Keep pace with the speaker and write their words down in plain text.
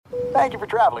Thank you for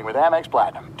traveling with Amex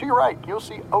Platinum. To your right, you'll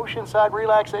see oceanside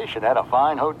relaxation at a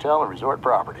fine hotel and resort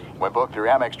property. When booked through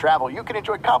Amex Travel, you can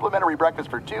enjoy complimentary breakfast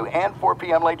for 2 and 4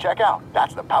 p.m. late checkout.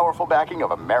 That's the powerful backing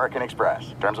of American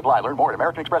Express. Terms apply. Learn more at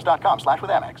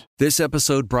americanexpress.com/withAmex. This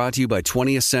episode brought to you by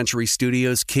 20th Century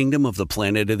Studios' Kingdom of the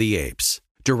Planet of the Apes.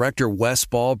 Director Wes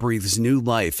Ball breathes new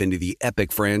life into the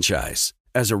epic franchise.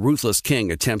 As a ruthless king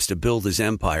attempts to build his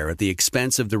empire at the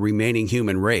expense of the remaining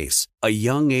human race, a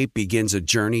young ape begins a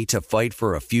journey to fight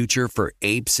for a future for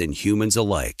apes and humans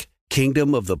alike.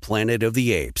 Kingdom of the Planet of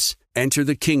the Apes. Enter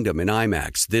the kingdom in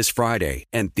IMAX this Friday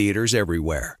and theaters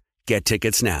everywhere. Get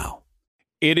tickets now.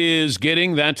 It is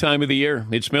getting that time of the year.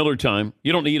 It's Miller time.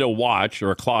 You don't need a watch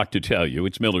or a clock to tell you.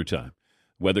 It's Miller time.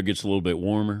 Weather gets a little bit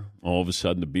warmer. All of a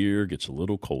sudden, the beer gets a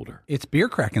little colder. It's beer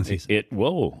cracking season.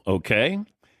 Whoa, okay.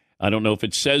 I don't know if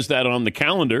it says that on the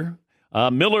calendar.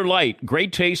 Miller Lite,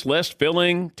 great taste, less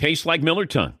filling, tastes like Miller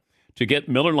time. To get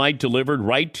Miller Lite delivered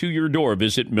right to your door,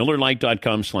 visit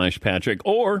MillerLite.com/Patrick,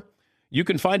 or you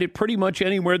can find it pretty much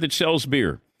anywhere that sells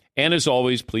beer. And as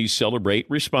always, please celebrate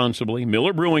responsibly.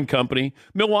 Miller Brewing Company,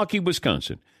 Milwaukee,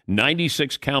 Wisconsin.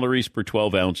 96 calories per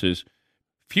 12 ounces.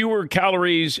 Fewer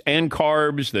calories and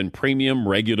carbs than premium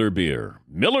regular beer.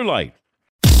 Miller Lite.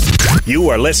 You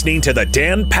are listening to The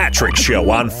Dan Patrick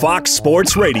Show on Fox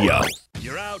Sports Radio.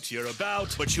 You're out, you're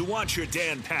about, but you want your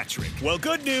Dan Patrick. Well,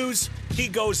 good news, he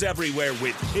goes everywhere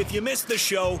with you. If you missed the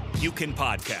show, you can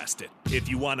podcast it. If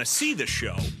you want to see the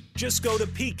show, just go to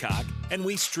Peacock, and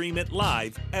we stream it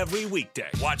live every weekday.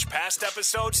 Watch past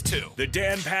episodes, too. The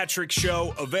Dan Patrick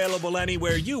Show, available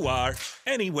anywhere you are,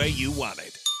 any way you want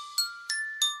it.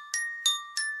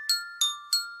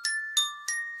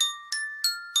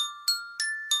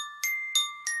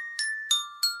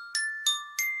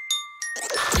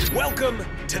 Welcome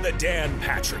to the Dan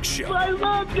Patrick Show. I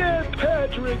love Dan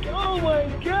Patrick. Oh, my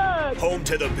God. Home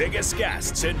to the biggest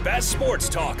guests and best sports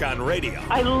talk on radio.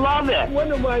 I love it.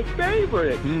 One of my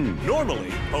favorites. Normally,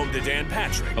 home to Dan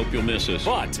Patrick. Hope you'll miss us.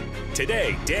 But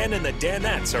today, Dan and the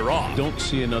Danettes are off. Don't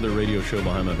see another radio show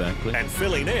behind my back, please. And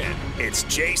filling in, it's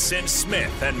Jason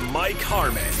Smith and Mike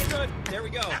Harmon. Good. There we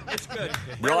go. It's good.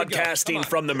 Broadcasting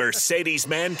from the Mercedes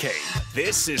Man Cave,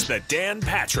 this is the Dan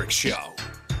Patrick Show.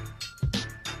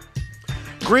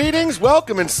 Greetings,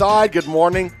 welcome inside, good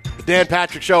morning. The Dan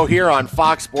Patrick Show here on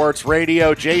Fox Sports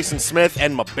Radio. Jason Smith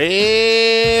and my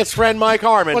best friend Mike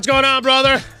Harmon. What's going on,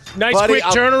 brother? Nice Buddy, quick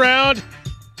turnaround.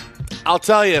 I'll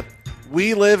tell you,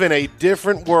 we live in a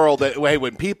different world.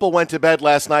 When people went to bed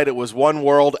last night, it was one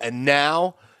world, and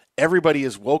now everybody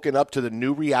is woken up to the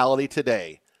new reality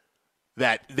today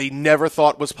that they never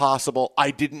thought was possible.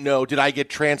 I didn't know. Did I get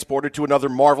transported to another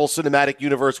Marvel Cinematic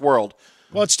Universe world?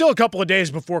 Well, it's still a couple of days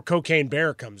before Cocaine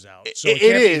Bear comes out, so it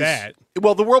can't be that.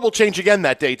 Well, the world will change again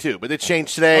that day, too. But it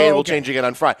changed today. It will okay. change again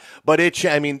on Friday. But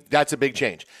that's a big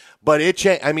change. But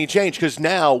change because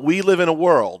now we live in a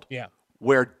world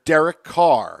where Derek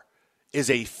Carr is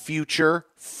a future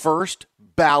first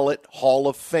ballot Hall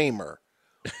of Famer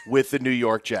with the New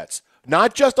York Jets.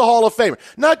 Not just a Hall of Famer.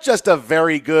 Not just a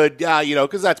very good,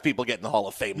 because that's people getting the Hall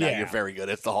of Fame now. Yeah. You're very good.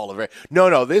 It's the Hall of Fame.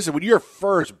 No, this is when you're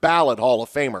first ballot Hall of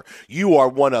Famer. You are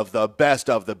one of the best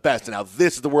of the best. And now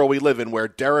this is the world we live in where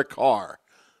Derek Carr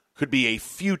could be a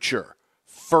future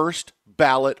first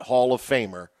ballot Hall of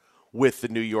Famer with the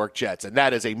New York Jets. And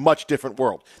that is a much different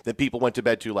world than people went to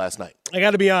bed to last night. I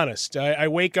got to be honest. I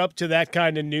wake up to that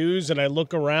kind of news and I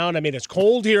look around. I mean, it's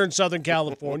cold here in Southern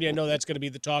California. I know that's going to be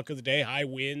the talk of the day. High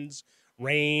winds,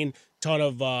 rain, ton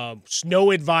of snow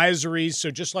advisories. So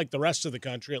just like the rest of the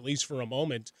country, at least for a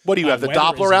moment. What do you have, the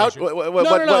Doppler out?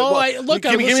 No.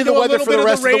 Give me the weather for the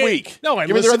rest of the week. No,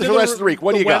 give me the weather for the rest of the week.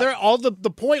 What do you got? All the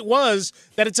point was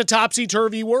that it's a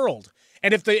topsy-turvy world.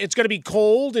 And if it's going to be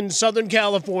cold in Southern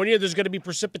California, there's going to be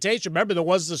precipitation. Remember, there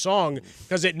was the song,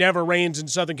 because it never rains in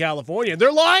Southern California.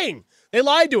 They're lying. They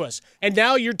lied to us. And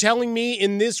now you're telling me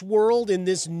in this world, in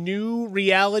this new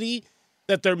reality,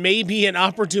 that there may be an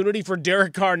opportunity for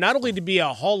Derek Carr not only to be a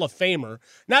Hall of Famer,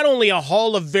 not only a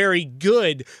Hall of Very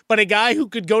Good, but a guy who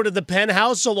could go to the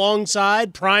penthouse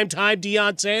alongside primetime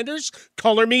Deion Sanders?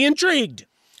 Color me intrigued.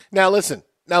 Now listen,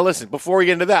 before we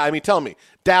get into that, tell me,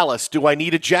 Dallas, do I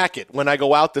need a jacket when I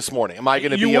go out this morning? Am I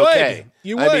going to be okay?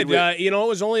 You would. It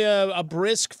was only a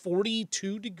brisk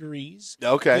 42 degrees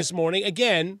this morning.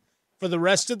 Again, for the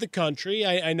rest of the country,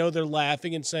 I know they're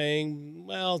laughing and saying,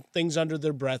 well, things under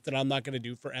their breath that I'm not going to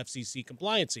do for FCC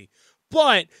compliancy.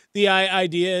 But the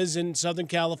idea is in Southern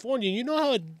California, you know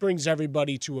how it brings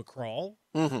everybody to a crawl?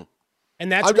 Mm-hmm.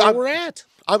 And that's where we're at.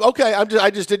 I'm okay. I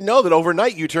just didn't know that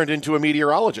overnight you turned into a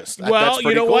meteorologist. Well, that's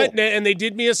you know cool. what? And they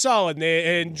did me a solid.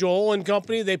 And Joel and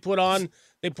company, they put on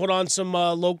They put on some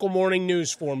local morning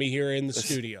news for me here in the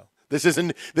studio. This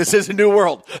is a new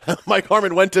world. Mike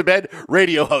Harmon went to bed,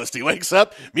 radio host. He wakes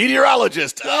up,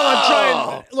 meteorologist.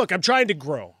 Well, I'm trying to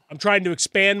grow. I'm trying to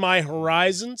expand my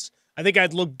horizons. I think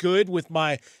I'd look good with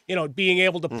my, being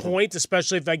able to point,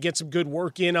 especially if I get some good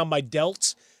work in on my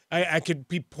delts. I could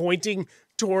be pointing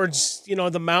towards,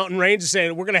 the mountain range and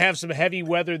saying we're going to have some heavy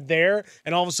weather there,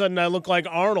 and all of a sudden I look like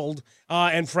Arnold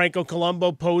and Franco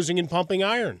Columbo posing and pumping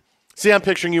iron. See, I'm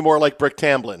picturing you more like Brick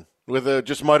Tamblyn. With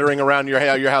just muttering around your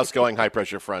house going,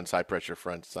 high-pressure fronts, high-pressure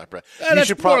fronts, high-pressure.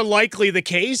 That's more likely the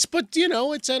case, but,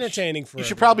 it's entertaining for You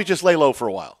should probably just lay low for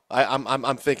a while.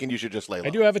 I'm thinking you should just lay low. I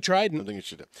do have a trident. I think you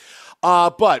should do.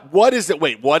 But what is it?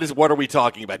 Wait, what are we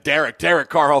talking about? Derek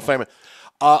Carr, Hall of Famer.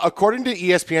 According to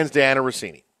ESPN's Diana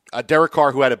Rossini, Derek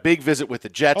Carr, who had a big visit with the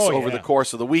Jets over the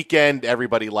course of the weekend.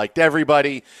 Everybody liked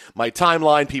everybody. My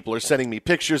timeline, people are sending me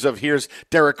pictures of here's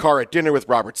Derek Carr at dinner with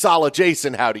Robert Saleh.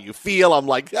 Jason, how do you feel? I'm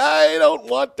like, I don't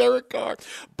want Derek Carr.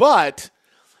 But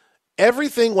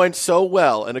everything went so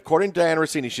well. And according to Diana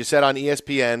Rossini, she said on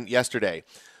ESPN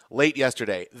late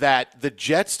yesterday, that the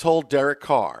Jets told Derek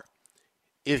Carr,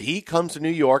 if he comes to New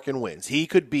York and wins, he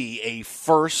could be a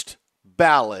first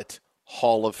ballot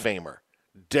Hall of Famer.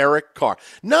 Derek Carr.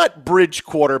 Not bridge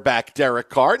quarterback Derek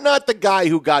Carr. Not the guy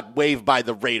who got waived by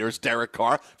the Raiders, Derek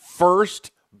Carr.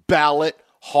 First ballot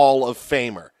Hall of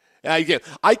Famer.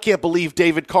 I can't believe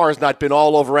David Carr has not been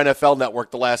all over NFL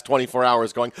Network the last 24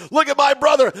 hours going, look at my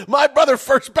brother,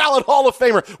 first ballot Hall of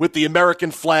Famer, with the American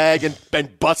flag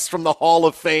and busts from the Hall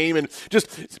of Fame and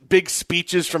just big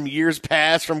speeches from years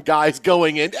past from guys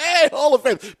going in, hey, Hall of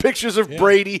Fame. Pictures of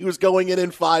Brady, who's going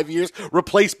in 5 years,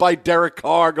 replaced by Derek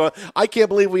Carr. I can't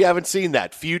believe we haven't seen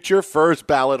that. Future first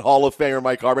ballot Hall of Famer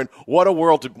Mike Harmon. What a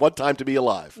world, what time to be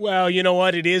alive. Well, you know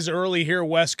what? It is early here,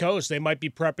 West Coast. They might be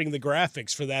prepping the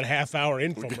graphics for that half-hour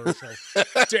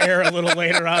infomercial to air a little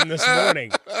later on this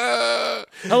morning.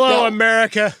 Hello, now,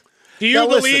 America. Do you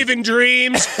believe in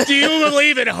dreams? Do you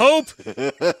believe in hope?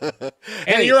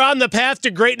 And you're on the path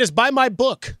to greatness. Buy my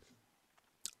book.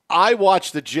 I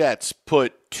watched the Jets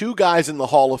put two guys in the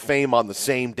Hall of Fame on the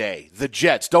same day. The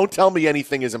Jets. Don't tell me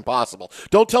anything is impossible.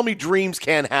 Don't tell me dreams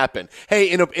can't happen. Hey,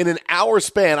 in an hour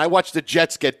span, I watched the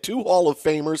Jets get two Hall of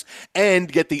Famers and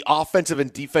get the offensive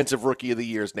and defensive rookie of the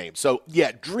year's name. So,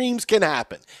 yeah, dreams can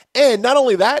happen. And not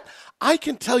only that, I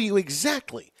can tell you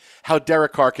exactly how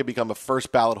Derek Carr can become a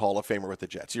first ballot Hall of Famer with the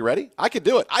Jets. You ready? I could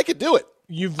do it.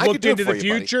 You've looked into the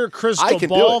future, crystal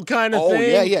ball kind of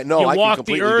thing. Oh, yeah. No, you I walked can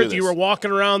completely the do earth. this. You were walking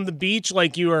around the beach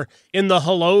like you were in the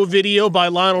Hello video by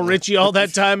Lionel Richie all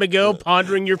that time ago,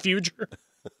 pondering your future.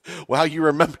 Wow, you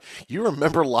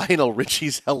remember Lionel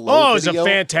Richie's Hello video? Oh, it was a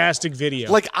fantastic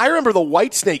video. Like, I remember the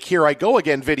Whitesnake Here I Go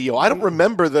Again video. I don't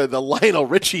remember the Lionel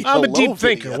Richie Hello video. I'm a deep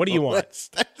thinker. What do you want?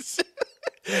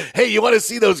 Hey, you want to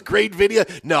see those great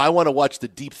videos? No, I want to watch the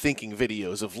deep thinking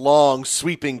videos of long,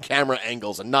 sweeping camera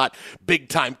angles and not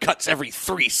big-time cuts every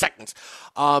 3 seconds.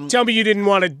 Tell me you didn't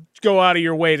want to go out of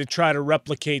your way to try to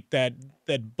replicate that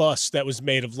bust that was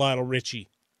made of Lionel Richie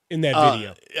in that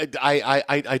video.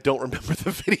 I don't remember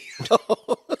the video.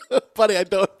 Buddy, I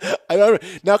don't.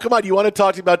 Now, come on, you want to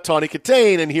talk about Tawny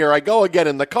Katane, and here I go again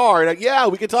in the car. And yeah,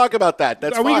 we can talk about that.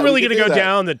 That's Are fine. we really going to go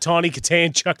down the Tawny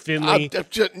Katane, Chuck Finley?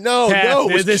 No.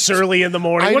 This early in the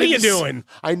morning. What are you doing?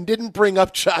 I didn't bring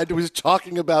up. I was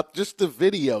talking about just the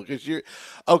video because you're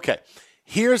okay.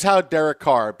 Here's how Derek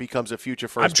Carr becomes a future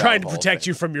first. I'm trying to protect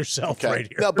you from yourself right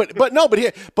here. No,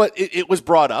 but it was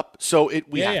brought up, so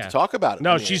we have to talk about it.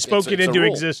 No, she spoke it into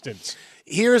existence.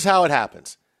 Here's how it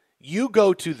happens. You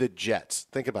go to the Jets.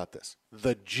 Think about this.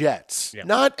 The Jets. Yeah.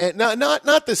 Not the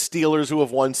Steelers who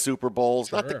have won Super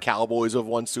Bowls, not the Cowboys who have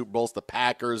won Super Bowls, the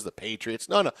Packers, the Patriots.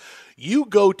 No. You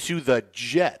go to the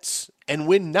Jets and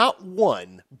win not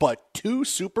one, but 2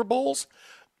 Super Bowls.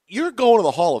 You're going to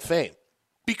the Hall of Fame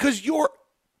because you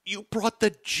brought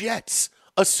the Jets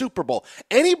a Super Bowl.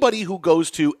 Anybody who goes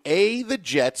to A, the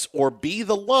Jets, or B,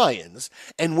 the Lions,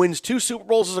 and wins 2 Super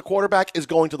Bowls as a quarterback is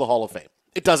going to the Hall of Fame.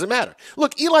 It doesn't matter.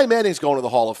 Look, Eli Manning's going to the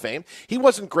Hall of Fame. He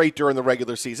wasn't great during the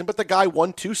regular season, but the guy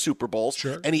won 2 Super Bowls,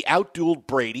 and he outdueled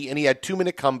Brady, and he had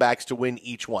 2-minute comebacks to win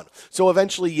each one. So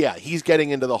eventually, he's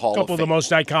getting into the Hall of Fame. A couple of the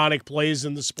most iconic plays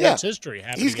in the sports history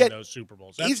happening in those Super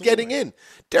Bowls. Absolutely. He's getting in.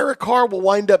 Derek Carr will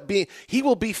wind up he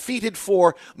will be feted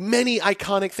for many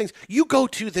iconic things. You go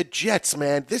to the Jets,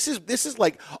 man. This is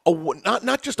like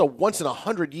not just a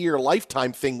once-in-a-100-year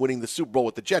lifetime thing winning the Super Bowl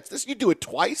with the Jets. You do it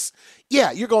twice,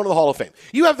 you're going to the Hall of Fame.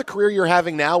 you have the career you're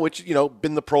having now, which,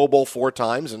 been the Pro Bowl 4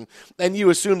 times, and you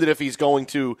assume that if he's going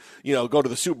to, go to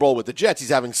the Super Bowl with the Jets, he's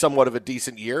having somewhat of a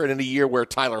decent year, and in a year where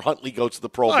Tyler Huntley goes to the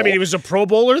Pro Bowl. I mean, he was a Pro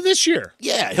Bowler this year.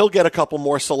 Yeah, he'll get a couple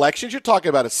more selections. You're talking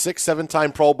about a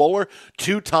 6-7-time Pro Bowler,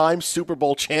 2-time Super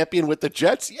Bowl champion with the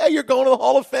Jets. Yeah, you're going to the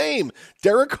Hall of Fame.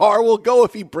 Derek Carr will go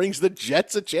if he brings the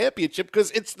Jets a championship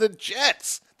because it's the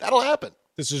Jets. That'll happen.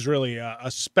 This is really a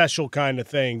special kind of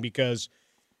thing because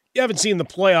you haven't seen the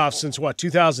playoffs since,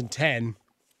 2010?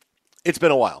 It's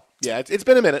been a while. Yeah, it's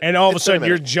been a minute. And all of a sudden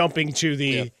you're jumping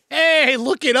to hey,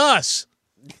 look at us.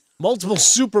 Multiple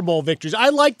Super Bowl victories. I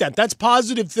like that. That's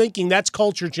positive thinking. That's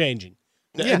culture changing.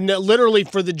 Yeah. And literally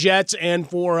for the Jets and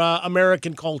for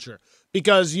American culture.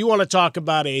 Because you want to talk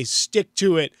about a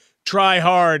stick-to-it,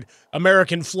 try-hard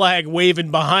American flag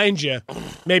waving behind you.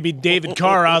 Maybe David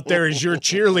Carr out there is your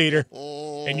cheerleader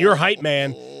and your hype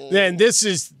man. Then this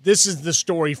is the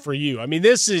story for you. I mean,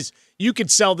 you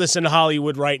could sell this in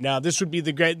Hollywood right now. This would be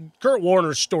the great Kurt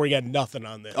Warner's story. Got nothing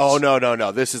on this. Oh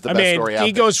no! This is the best story out there.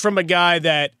 He goes from a guy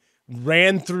that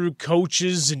ran through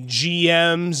coaches and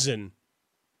GMs, and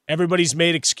everybody's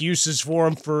made excuses for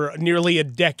him for nearly a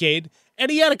decade. And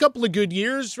he had a couple of good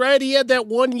years, right? He had that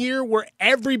 1 year where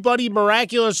everybody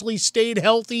miraculously stayed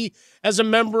healthy as a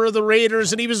member of the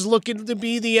Raiders, and he was looking to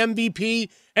be the MVP.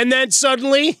 And then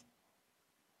suddenly,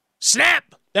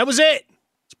 snap! That was it.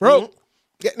 It's broke. Mm-hmm.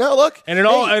 Yeah, no, look. And it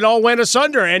all went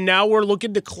asunder, and now we're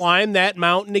looking to climb that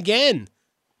mountain again.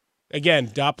 Again,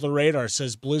 Doppler radar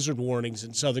says blizzard warnings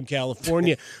in Southern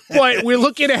California. But we're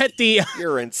looking at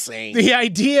You're insane. The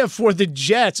idea for the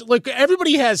Jets. Look,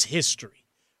 everybody has history,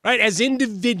 right? As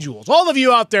individuals. All of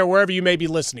you out there, wherever you may be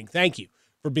listening, thank you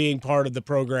for being part of the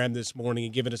program this morning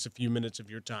and giving us a few minutes of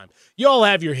your time. You all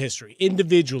have your history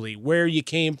individually, where you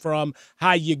came from,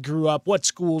 how you grew up, what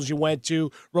schools you went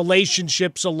to,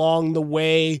 relationships along the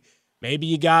way. Maybe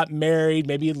you got married,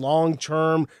 maybe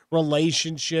long-term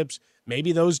relationships.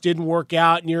 Maybe those didn't work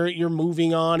out and you're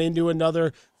moving on into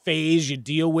another phase. You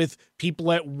deal with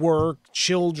people at work,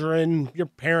 children, your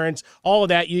parents, all of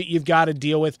that you've got to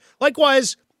deal with.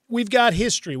 Likewise, we've got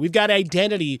history. We've got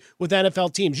identity with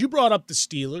NFL teams. You brought up the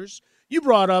Steelers. You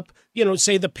brought up,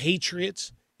 say the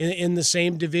Patriots in the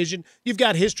same division. You've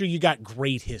got history. You got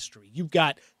great history. You've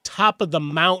got top of the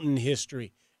mountain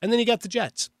history. And then you got the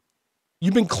Jets.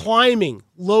 You've been climbing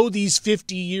low these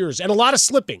 50 years and a lot of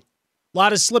slipping.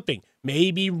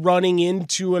 Maybe running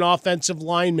into an offensive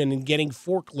lineman and getting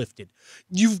forklifted.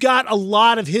 You've got a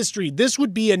lot of history. This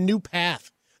would be a new path.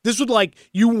 This would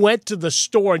you went to the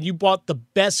store and you bought the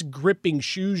best gripping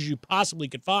shoes you possibly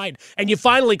could find, and you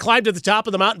finally climbed to the top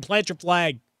of the mountain, plant your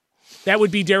flag. That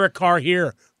would be Derek Carr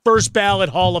here. First ballot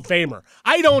Hall of Famer.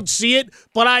 I don't see it,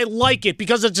 but I like it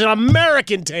because it's an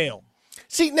American tale.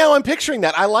 See, now I'm picturing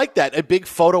that. I like that. A big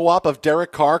photo op of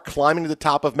Derek Carr climbing to the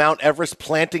top of Mount Everest,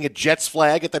 planting a Jets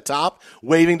flag at the top,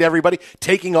 waving to everybody,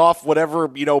 taking off whatever,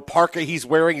 parka he's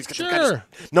wearing. He's got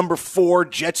his number 4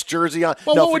 Jets jersey on.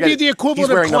 Well, what would be the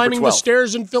equivalent of climbing the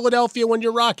stairs in Philadelphia when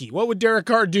you're Rocky? What would Derek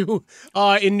Carr do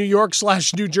in New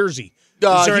York/New Jersey?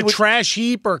 Is there a trash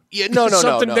heap or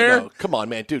something there? No. Come on,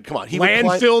 man, dude. Come on.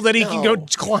 Landfill that he can go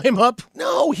climb up?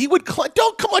 No, he would climb.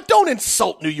 Don't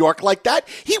insult New York like that.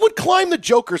 He would climb the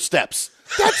Joker steps.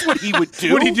 That's what he would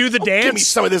do. Would he do the dance? Give me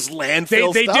some of this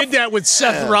landfill They stuff. did that with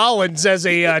Seth Rollins as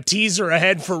a teaser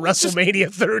ahead for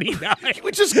WrestleMania 39. He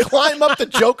would just climb up the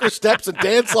Joker steps and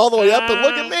dance all the way up and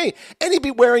look at me. And he'd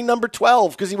be wearing number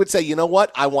 12 because he would say, you know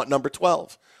what? I want number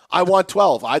 12. I want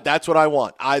 12. That's what I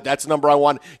want. That's the number I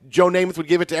want. Joe Namath would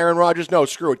give it to Aaron Rodgers. No,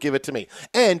 screw it. Give it to me.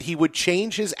 And he would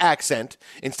change his accent.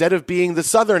 Instead of being the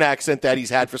Southern accent that he's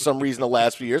had for some reason the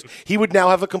last few years, he would now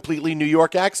have a completely New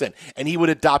York accent. And he would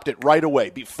adopt it right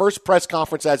away. First press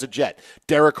conference as a Jet.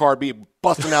 Derek Carr be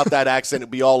busting out that accent. It'd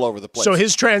be all over the place. So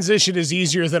his transition is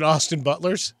easier than Austin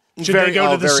Butler's? Should they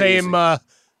go to the same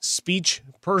speech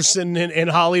person in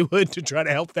Hollywood to try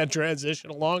to help that transition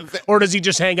along? Or does he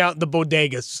just hang out in the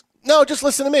bodegas? No, just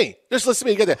listen to me.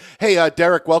 You get that. Hey,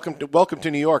 Derek, welcome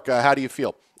to New York. How do you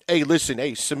feel? Hey, listen.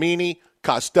 Hey, Samini,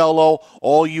 Costello,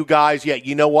 all you guys. Yeah,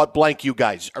 you know what? Blank you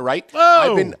guys. All right.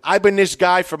 Oh. I've been this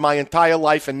guy for my entire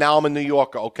life, and now I'm a New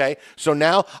Yorker. Okay. So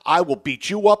now I will beat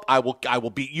you up. I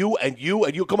will beat you and you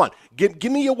and you. Come on, give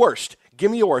me your worst. Give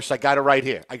me your worst. I got it right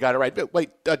here. Wait,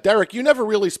 Derek, you never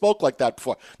really spoke like that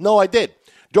before. No, I did.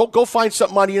 Don't go find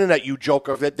something on the internet, you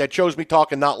joker, that shows me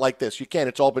talking not like this. You can't.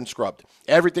 It's all been scrubbed.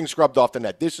 Everything's scrubbed off the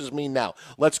net. This is me now.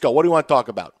 Let's go. What do you want to talk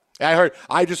about?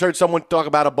 I just heard someone talk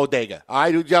about a bodega.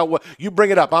 You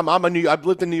bring it up. I've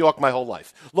lived in New York my whole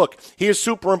life. Look, here's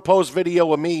superimposed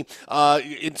video of me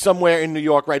in somewhere in New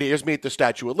York. Right here. Here's me at the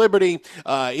Statue of Liberty.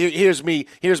 Here's me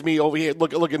over here.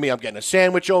 Look at me. I'm getting a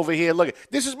sandwich over here. Look,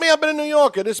 this is me. I've been in New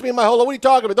York. This is me my whole life. What are you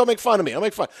talking about? Don't make fun of me. Don't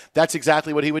make fun. That's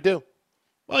exactly what he would do.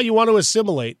 Well, you want to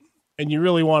assimilate, and you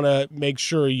really want to make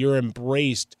sure you're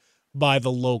embraced by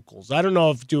the locals. I don't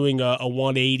know if doing a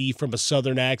 180 from a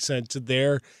Southern accent to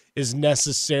there is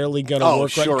necessarily going to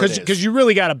work, sure, because you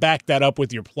really got to back that up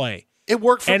with your play. It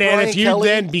worked for Brian and if you Kelly,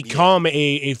 then become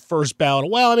a first ballot,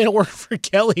 well, I mean, it worked for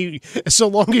Kelly so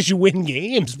long as you win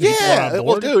games. Yeah,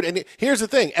 well, dude, and here's the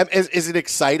thing: is it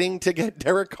exciting to get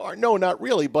Derek Carr? No, not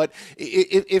really. But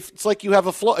if it's like you have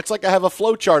a flow, it's like I have a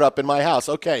flow chart up in my house.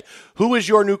 Okay, who is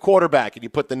your new quarterback? And you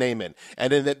put the name in,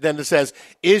 and then it says,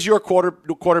 "Is your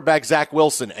quarterback Zach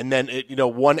Wilson?" And then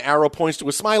one arrow points to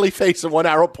a smiley face and one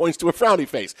arrow points to a frowny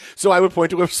face. So I would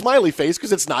point to a smiley face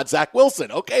because it's not Zach Wilson.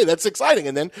 Okay, that's exciting.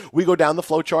 And then we go down the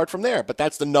flow chart from there. But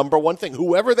that's the number one thing.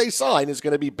 Whoever they sign is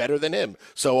going to be better than him.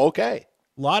 So, okay.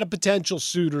 A lot of potential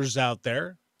suitors out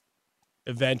there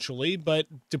eventually, but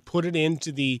to put it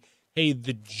into the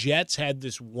Jets had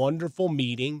this wonderful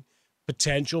meeting,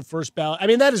 potential first ballot. I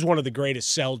mean, that is one of the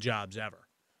greatest sell jobs ever.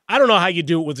 I don't know how you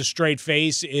do it with a straight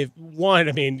face.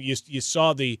 You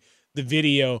saw the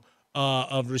video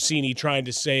of Rossini trying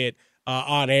to say it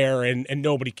on air, and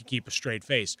nobody could keep a straight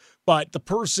face. But the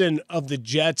person of the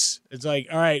Jets, it's like,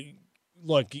 all right,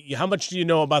 look, how much do you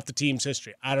know about the team's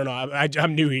history? I don't know.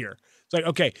 I'm new here. It's like,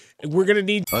 okay, we're going to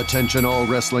need... Attention all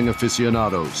wrestling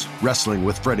aficionados. Wrestling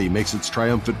with Freddie makes its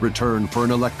triumphant return for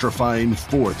an electrifying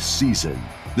 4th season.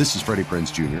 This is Freddie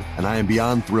Prinze Jr., and I am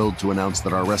beyond thrilled to announce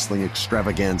that our wrestling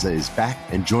extravaganza is back,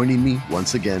 and joining me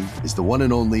once again is the one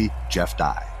and only Jeff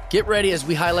Dye. Get ready as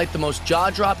we highlight the most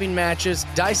jaw-dropping matches,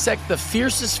 dissect the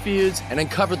fiercest feuds, and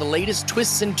uncover the latest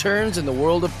twists and turns in the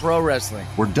world of pro wrestling.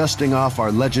 We're dusting off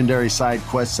our legendary side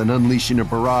quests and unleashing a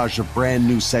barrage of brand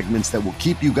new segments that will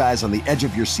keep you guys on the edge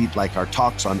of your seat like our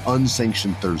talks on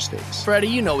Unsanctioned Thursdays. Freddie,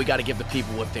 you know we got to give the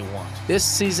people what they want. This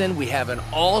season, we have an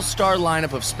all-star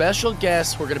lineup of special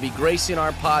guests who are going to be gracing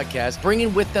our podcast,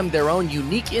 bringing with them their own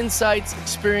unique insights,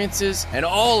 experiences, and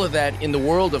all of that in the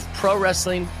world of pro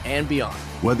wrestling and beyond.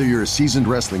 Whether you're a seasoned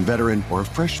wrestling veteran or a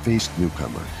fresh-faced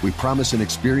newcomer, we promise an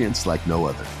experience like no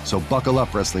other. So buckle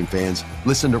up, wrestling fans.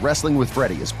 Listen to Wrestling with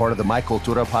Freddie as part of the My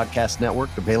Cultura Podcast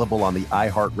Network, available on the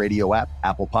iHeartRadio app,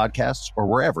 Apple Podcasts, or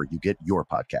wherever you get your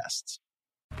podcasts.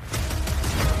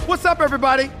 What's up,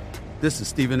 everybody? This is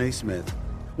Stephen A. Smith.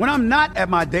 When I'm not at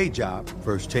my day job,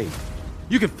 First Take,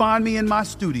 you can find me in my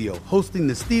studio hosting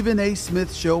the Stephen A.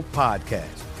 Smith Show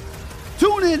podcast.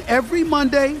 Tune in every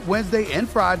Monday, Wednesday, and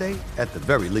Friday, at the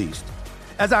very least,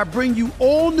 as I bring you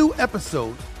all new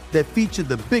episodes that feature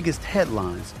the biggest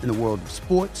headlines in the world of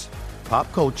sports,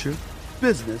 pop culture,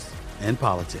 business, and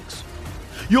politics.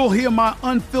 You'll hear my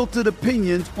unfiltered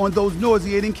opinions on those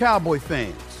nauseating Cowboy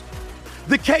fans,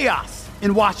 the chaos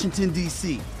in Washington,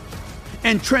 D.C.,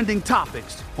 and trending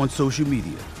topics on social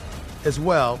media, as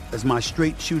well as my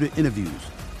straight shooter interviews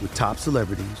with top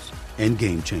celebrities and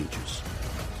game changers.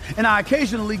 And I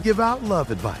occasionally give out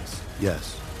love advice.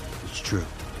 Yes, it's true.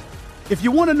 If you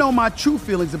want to know my true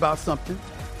feelings about something,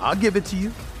 I'll give it to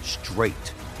you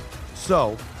straight.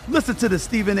 So, listen to the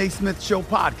Stephen A. Smith Show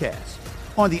podcast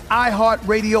on the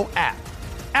iHeartRadio app,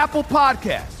 Apple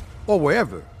Podcasts, or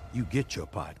wherever you get your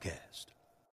podcast.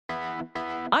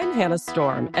 I'm Hannah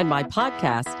Storm, and my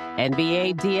podcast,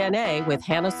 NBA DNA with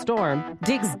Hannah Storm,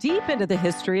 digs deep into the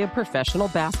history of professional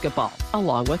basketball,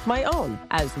 along with my own,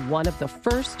 as one of the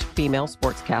first female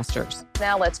sportscasters.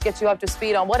 Now let's get you up to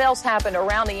speed on what else happened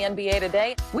around the NBA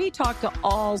today. We talk to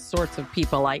all sorts of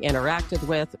people I interacted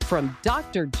with, from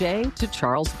Dr. J to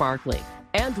Charles Barkley,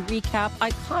 and recap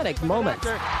iconic moments.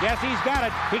 Yes, he's got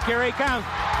it. Here he comes.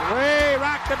 Way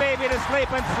rock the baby to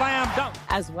sleep and slam dunk.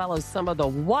 As well as some of the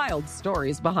wild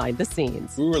stories behind the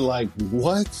scenes. We were like,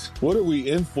 what? What are we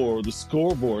in for? The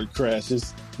scoreboard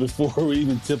crashes before we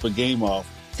even tip a game off.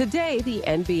 Today, the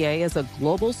NBA is a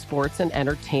global sports and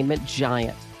entertainment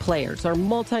giant. Players are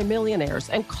multimillionaires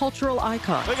and cultural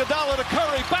icons. Iguodala to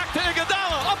Curry, back to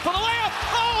Iguodala, up for the layup.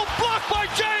 Oh, blocked by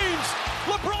James.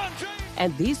 LeBron James.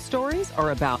 And these stories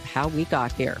are about how we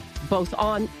got here, both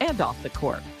on and off the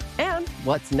court. And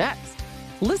what's next?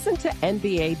 Listen to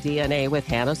NBA DNA with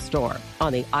Hannah Storm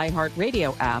on the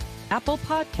iHeartRadio app, Apple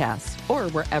Podcasts, or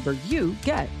wherever you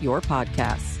get your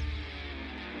podcasts.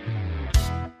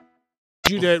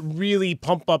 You to really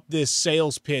pump up this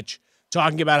sales pitch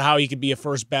talking about how he could be a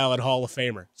first ballot Hall of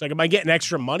Famer. It's like, am I getting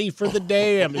extra money for the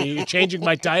day? I mean, you're changing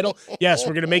my title? Yes,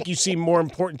 we're going to make you seem more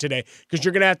important today because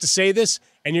you're going to have to say this,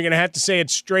 and you're going to have to say it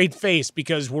straight face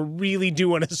because we're really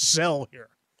doing a sell here.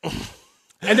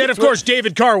 And then, of course,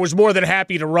 David Carr was more than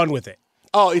happy to run with it.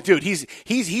 Oh, dude, he's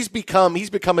become a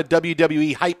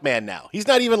WWE hype man now. He's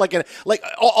not even like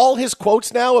all his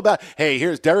quotes now about, hey,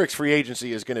 here's Derek's free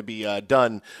agency is going to be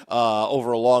done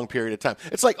over a long period of time.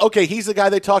 It's like, okay, he's the guy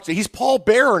they talk to. He's Paul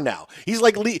Bearer now. He's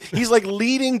like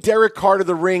leading Derek Carr to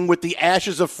the ring with the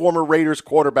ashes of former Raiders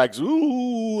quarterbacks.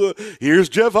 Ooh, here's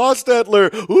Jeff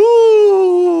Hostetler.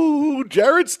 Ooh,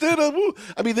 Jarrett Stidham. Ooh.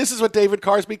 I mean, this is what David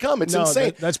Carr's become. It's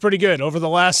insane. That's pretty good. Over the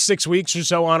last 6 weeks or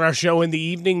so on our show in the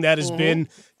evening, that has been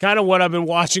kind of what I've been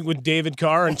watching with David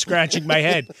Carr and scratching my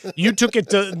head. You took it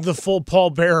to the full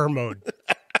Paul Bearer mode,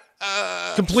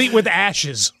 complete with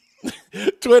ashes.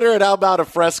 Twitter at How About a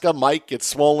Fresca. Mike gets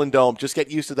swollen dome. Just get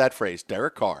used to that phrase.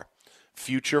 Derek Carr,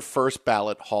 future first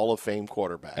ballot Hall of Fame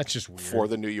quarterback. That's just weird. For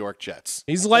the New York Jets.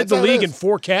 He's led the league in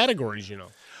 4 categories, you know.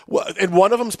 Well, and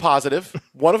one of them's positive.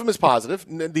 One of them is positive.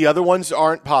 The other ones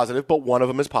aren't positive, but one of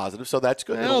them is positive, so that's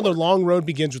good. Well, the long road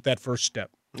begins with that first step.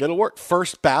 It'll work.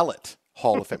 First ballot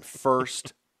Hall of Fame.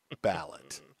 First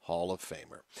ballot Hall of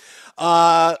Famer.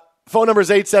 Phone number is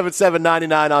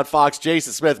 877-99 on Fox.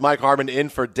 Jason Smith, Mike Harmon in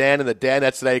for Dan and the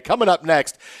Danettes today. Coming up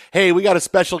next, hey, we got a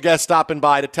special guest stopping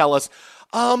by to tell us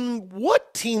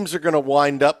what teams are going to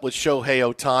wind up with Shohei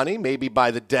Ohtani, maybe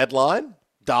by the deadline.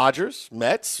 Dodgers,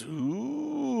 Mets.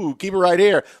 Ooh, keep it right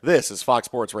here. This is Fox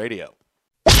Sports Radio.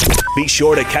 Be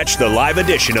sure to catch the live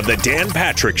edition of the Dan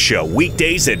Patrick Show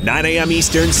weekdays at 9 a.m.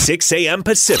 Eastern, 6 a.m.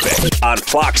 Pacific on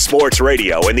Fox Sports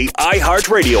Radio and the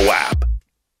iHeartRadio app.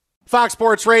 Fox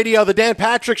Sports Radio, the Dan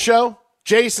Patrick Show.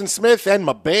 Jason Smith and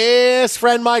my best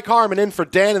friend Mike Harmon in for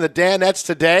Dan and the Danettes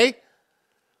today.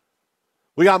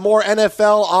 We got more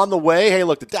NFL on the way. Hey,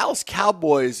 look, the Dallas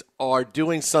Cowboys are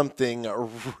doing something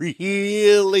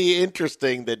really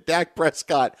interesting that Dak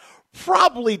Prescott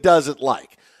probably doesn't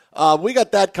like. We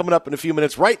got that coming up in a few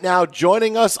minutes. Right now,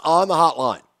 joining us on the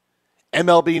hotline,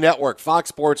 MLB Network, Fox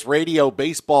Sports Radio,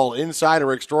 baseball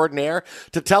insider extraordinaire,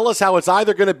 to tell us how it's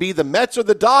either going to be the Mets or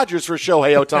the Dodgers for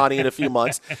Shohei Ohtani in a few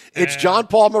months. It's John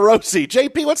Paul Morosi.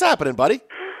 JP, what's happening, buddy?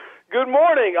 Good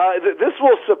morning. This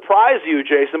will surprise you,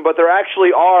 Jason, but there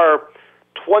actually are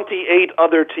 28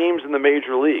 other teams in the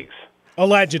major leagues.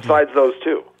 Allegedly. Besides those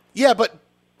two. Yeah, but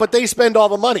they spend all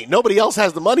the money. Nobody else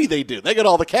has the money they do. They get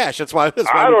all the cash. That's why I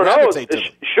don't know.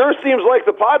 It sure seems like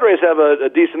the Padres have a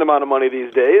decent amount of money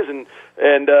these days, and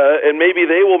maybe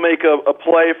they will make a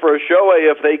play for a Shohei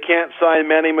if they can't sign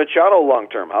Manny Machado long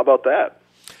term. How about that?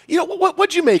 You know,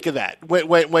 what'd you make of that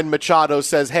when Machado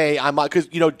says, hey, I'm – because,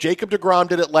 Jacob deGrom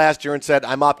did it last year and said,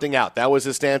 I'm opting out. That was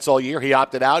his stance all year. He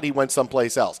opted out. He went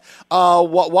someplace else.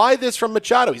 Why this from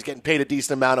Machado? He's getting paid a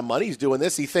decent amount of money. He's doing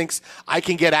this. He thinks I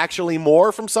can get actually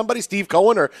more from somebody, Steve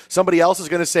Cohen or somebody else is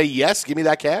going to say, yes, give me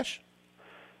that cash?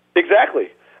 Exactly.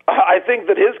 I think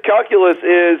that his calculus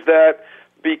is that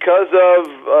because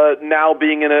of now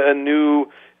being in a new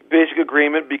 – basic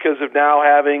agreement, because of now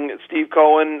having Steve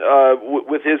Cohen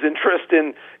with his interest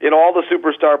in all the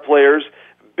superstar players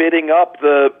bidding up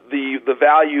the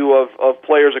value of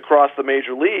players across the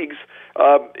major leagues,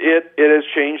 it has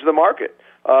changed the market.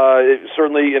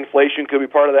 Certainly inflation could be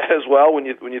part of that as well when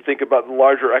you think about the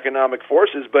larger economic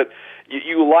forces, but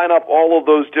you line up all of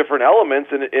those different elements,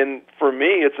 and for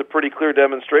me it's a pretty clear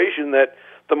demonstration that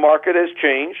the market has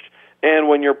changed. And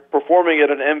when you're performing at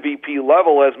an MVP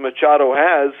level, as Machado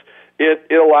has,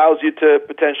 it allows you to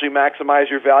potentially maximize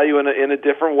your value in a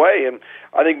different way. And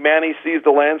I think Manny sees the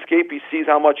landscape. He sees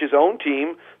how much his own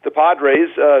team, the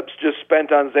Padres, just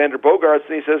spent on Xander Bogaerts,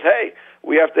 and he says, hey,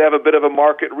 we have to have a bit of a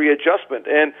market readjustment.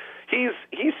 And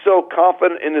he's so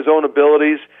confident in his own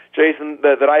abilities, Jason,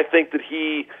 that I think that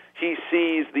he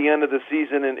sees the end of the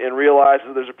season and realizes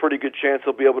there's a pretty good chance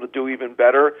he'll be able to do even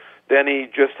better than he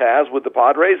just has with the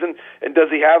Padres. And does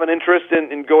he have an interest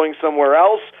in going somewhere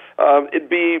else? It'd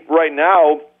be, right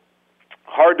now,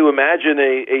 hard to imagine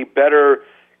a better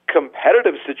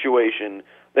competitive situation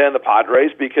than the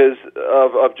Padres because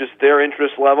of just their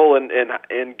interest level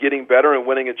and getting better and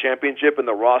winning a championship and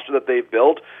the roster that they've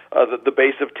built, the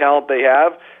base of talent they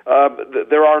have.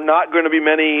 There are not going to be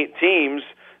many teams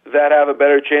that have a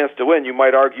better chance to win. You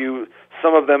might argue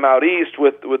some of them out east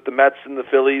with the Mets and the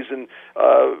Phillies and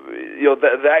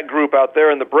that group out there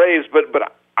and the Braves, but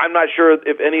I'm not sure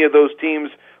if any of those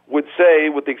teams would say,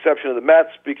 with the exception of the Mets,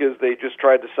 because they just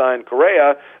tried to sign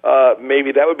Correa,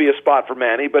 maybe that would be a spot for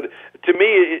Manny. But to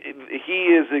me,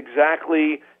 he is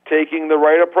exactly taking the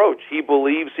right approach. He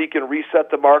believes he can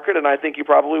reset the market, and I think he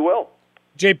probably will.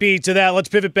 JP, to that, let's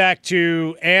pivot back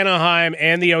to Anaheim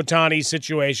and the Ohtani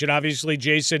situation. Obviously,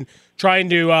 Jason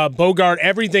trying to bogart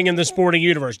everything in the sporting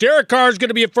universe. Derek Carr is going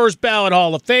to be a first-ballot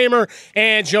Hall of Famer,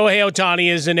 and Shohei Ohtani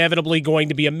is inevitably going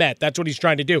to be a Met. That's what he's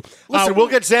trying to do. Listen, we'll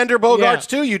get Xander Bogaerts,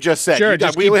 too, you just said. Sure,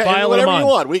 just keep piling whatever him on. you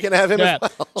want. We can have him as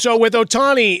well. So with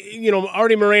Ohtani,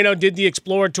 Artie Moreno did the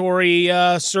exploratory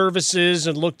services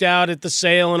and looked out at the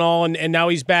sale and all, and now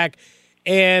he's back.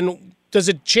 And does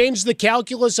it change the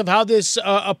calculus of how this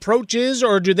approach is,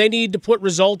 or do they need to put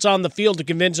results on the field to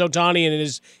convince Ohtani and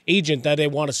his agent that they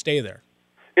want to stay there?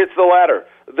 It's the latter.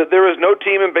 There is no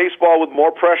team in baseball with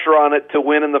more pressure on it to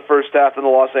win in the first half than the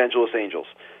Los Angeles Angels.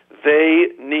 They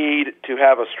need to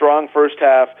have a strong first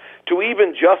half to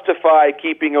even justify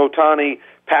keeping Ohtani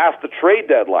past the trade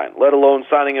deadline, let alone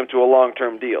signing him to a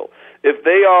long-term deal. If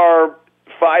they are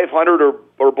 500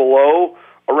 or below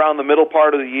around the middle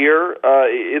part of the year,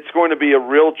 it's going to be a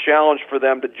real challenge for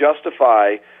them to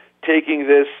justify taking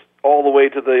this all the way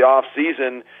to the off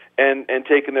season and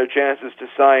taking their chances to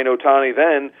sign Ohtani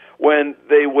then, when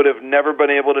they would have never been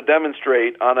able to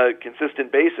demonstrate on a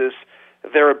consistent basis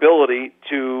their ability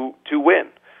to win,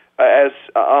 as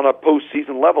on a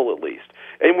postseason level at least.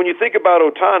 And when you think about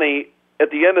Ohtani, at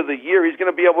the end of the year, he's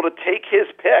going to be able to take his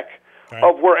pick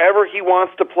of wherever he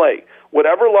wants to play.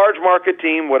 Whatever large market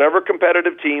team, whatever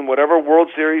competitive team, whatever World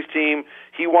Series team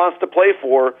he wants to play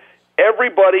for,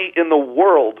 everybody in the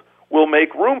world will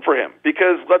make room for him.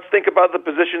 Because let's think about the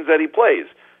positions that he plays,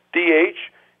 DH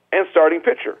and starting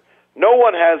pitcher. No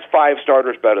one has 5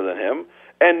 starters better than him,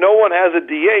 and no one has a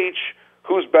DH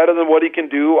who's better than what he can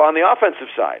do on the offensive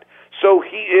side. So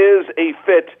he is a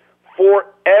fit for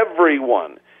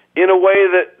everyone in a way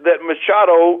that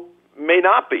Machado may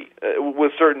not be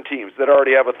with certain teams that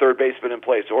already have a third baseman in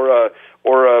place or a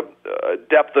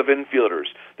depth of infielders.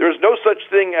 There's no such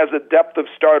thing as a depth of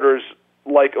starters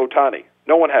like Ohtani.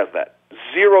 No one has that.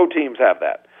 0 teams have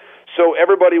that. So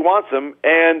everybody wants him,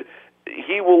 and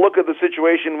he will look at the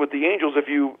situation with the Angels if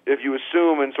you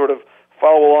assume and sort of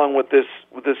follow along with this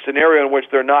scenario in which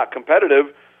they're not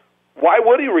competitive. Why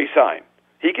would he resign?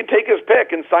 He can take his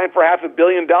pick and sign for $500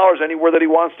 million anywhere that he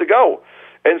wants to go.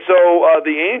 And so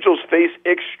the Angels face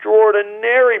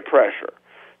extraordinary pressure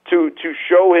to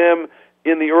show him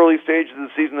in the early stages of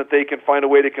the season that they can find a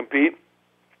way to compete.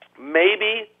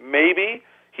 Maybe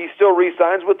he still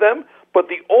re-signs with them, but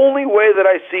the only way that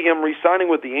I see him re-signing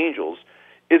with the Angels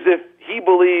is if he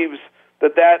believes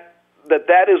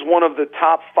that is one of the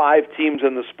top 5 teams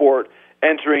in the sport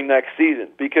entering next season,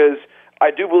 because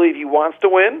I do believe he wants to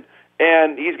win,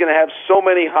 and he's going to have so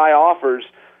many high offers.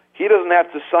 He doesn't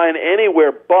have to sign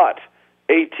anywhere but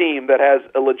a team that has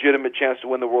a legitimate chance to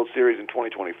win the World Series in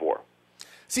 2024.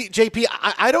 See, JP,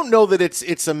 I don't know that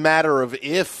it's a matter of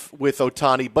if with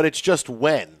Ohtani, but it's just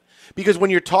when. Because when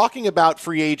you're talking about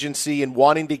free agency and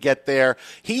wanting to get there,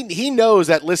 he knows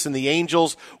that, listen, the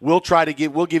Angels will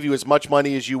give you as much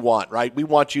money as you want, right? We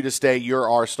want you to stay. You're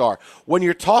our star. When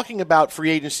you're talking about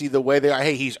free agency the way they are,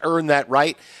 hey, he's earned that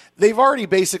right. They've already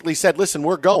basically said, listen,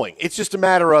 we're going. It's just a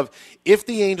matter of if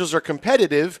the Angels are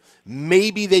competitive,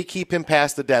 maybe they keep him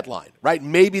past the deadline, right?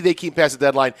 Maybe they keep him past the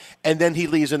deadline, and then he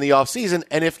leaves in the offseason.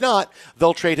 And if not,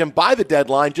 they'll trade him by the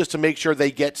deadline just to make sure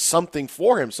they get something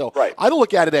for him. So I don't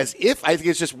look at it as if. I think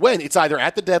it's just when. It's either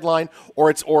at the deadline or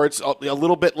it's a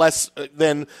little bit less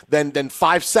than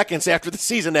 5 seconds after the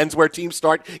season ends, where teams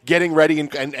start getting ready and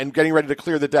getting ready to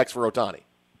clear the decks for Ohtani.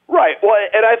 Right. Well,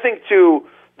 and I think, too,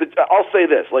 I'll say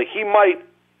this, like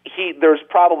there's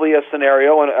probably a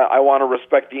scenario, and I want to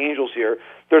respect the Angels here,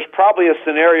 there's probably a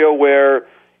scenario where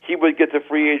he would get to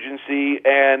free agency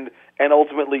and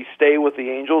ultimately stay with the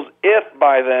Angels if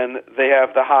by then they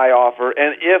have the high offer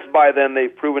and if by then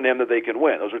they've proven to him that they can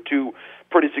win. Those are 2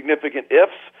 pretty significant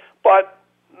ifs, but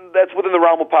that's within the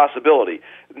realm of possibility.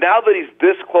 Now that he's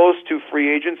this close to free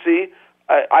agency,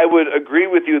 I would agree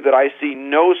with you that I see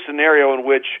no scenario in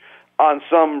which on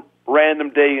some random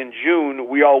day in June,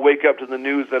 we all wake up to the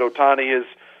news that Ohtani has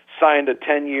signed a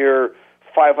 10-year,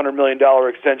 $500 million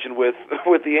extension with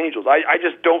the Angels. I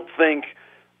just don't think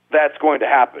that's going to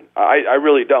happen. I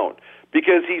really don't,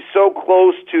 because he's so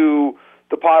close to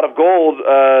the pot of gold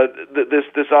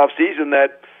this offseason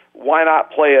that why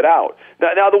not play it out?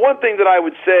 Now, the one thing that I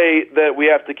would say that we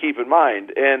have to keep in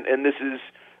mind, and this is,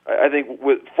 I think,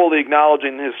 with fully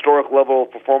acknowledging the historic level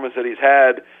of performance that he's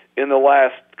had in the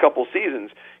last couple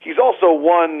seasons, he's also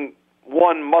one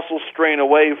muscle strain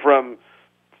away from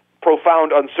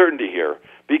profound uncertainty here,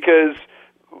 because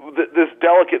this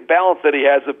delicate balance that he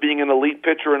has of being an elite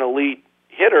pitcher and elite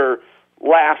hitter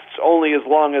lasts only as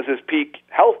long as his peak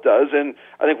health does. And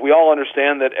I think we all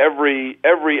understand that every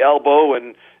elbow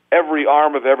and every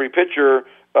arm of every pitcher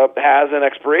has an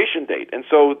expiration date, and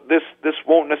so this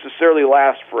won't necessarily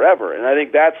last forever. And I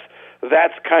think that's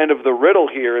kind of the riddle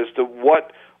here as to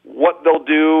what they'll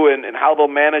do and how they'll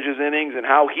manage his innings and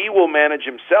how he will manage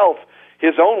himself,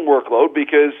 his own workload,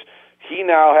 because he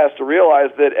now has to realize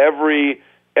that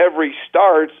every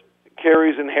start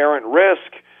carries inherent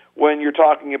risk when you're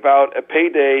talking about a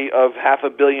payday of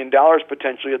 $500 million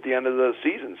potentially at the end of the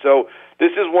season. So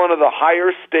this is one of the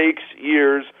higher stakes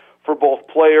years for both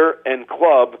player and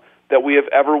club that we have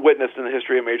ever witnessed in the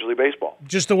history of Major League Baseball.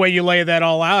 Just the way you lay that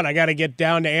all out, I got to get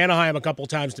down to Anaheim a couple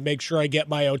times to make sure I get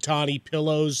my Ohtani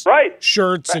pillows,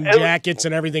 shirts, and jackets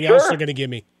and everything else they're going to give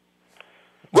me.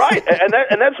 Right, and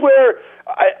that's where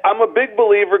I'm a big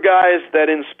believer, guys, that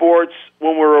in sports,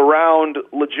 when we're around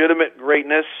legitimate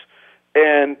greatness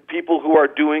and people who are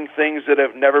doing things that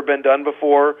have never been done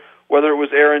before, whether it was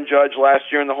Aaron Judge last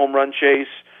year in the home run chase,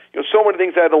 so many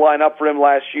things had to line up for him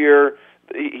last year.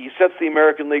 He sets the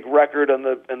American League record on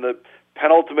the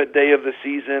penultimate day of the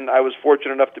season. I was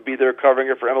fortunate enough to be there covering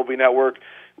it for MLB Network.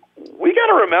 We got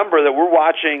to remember that we're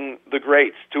watching the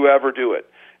greats to ever do it,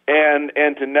 and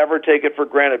to never take it for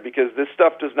granted, because this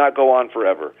stuff does not go on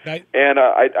forever. Right. And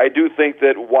I do think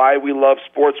that why we love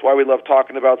sports, why we love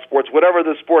talking about sports, whatever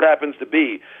the sport happens to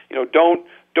be, don't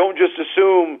just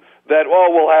assume that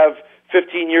we'll have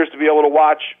 15 years to be able to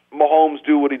watch Mahomes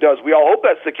do what he does. We all hope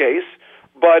that's the case,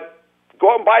 but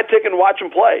go out and buy a ticket and watch him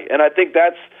play. And I think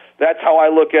that's how I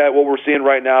look at what we're seeing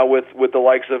right now with the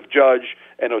likes of Judge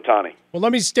and Ohtani. Well,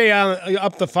 let me stay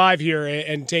up the 5 here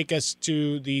and take us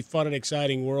to the fun and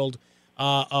exciting world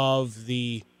of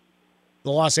the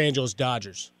Los Angeles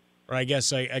Dodgers. Or I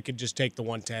guess I could just take the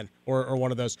 110 or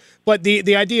one of those. But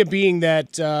the idea being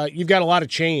that you've got a lot of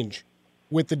change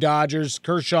with the Dodgers.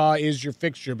 Kershaw is your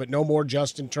fixture, but no more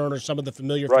Justin Turner. Some of the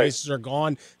familiar faces are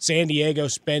gone. San Diego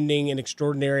spending an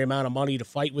extraordinary amount of money to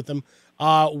fight with them.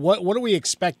 What are we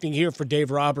expecting here for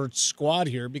Dave Roberts' squad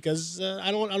here? Because I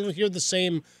don't hear the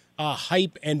same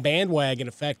hype and bandwagon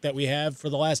effect that we have for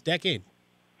the last decade.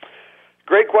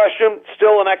 Great question.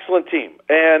 Still an excellent team,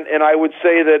 and I would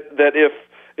say that if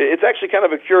it's actually kind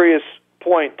of a curious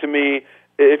point to me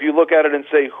if you look at it and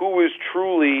say who is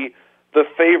truly the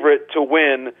favorite to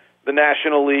win the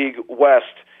National League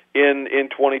West in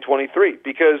 2023,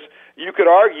 because you could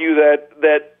argue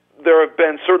that there have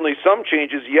been certainly some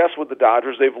changes, yes, with the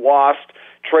Dodgers. They've lost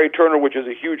Trey Turner, which is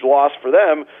a huge loss for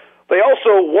them. They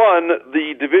also won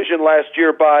the division last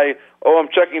year by, I'm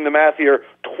checking the math here,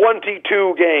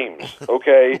 22 games,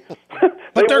 okay?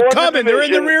 But they're coming. They're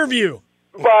in the rear view.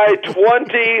 By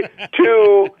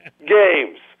 22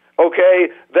 games. Okay,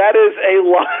 that is a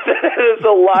lot. That is a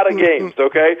lot of games.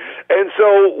 Okay, and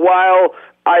so while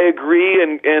I agree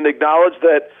and acknowledge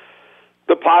that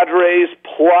the Padres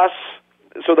plus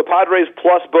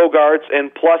Bogarts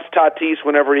and plus Tatis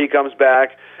whenever he comes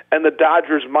back, and the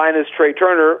Dodgers minus Trey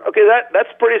Turner, okay, that's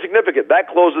pretty significant. That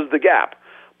closes the gap.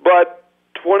 But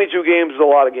 22 games is a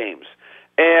lot of games,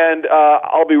 and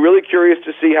I'll be really curious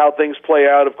to see how things play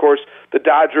out. Of course, the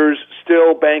Dodgers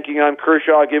still banking on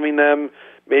Kershaw giving them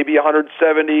maybe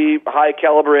 170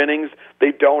 high-caliber innings.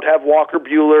 They don't have Walker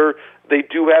Buehler. They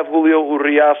do have Julio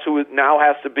Urias, who now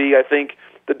has to be, I think,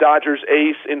 the Dodgers'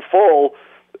 ace in full.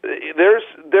 There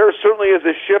certainly is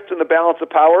a shift in the balance of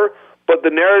power, but the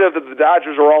narrative that the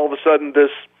Dodgers are all of a sudden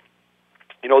this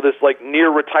like near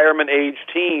retirement age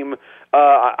team,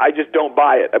 I just don't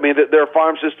buy it. I mean, their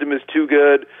farm system is too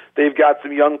good. They've got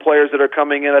some young players that are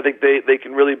coming in. I think they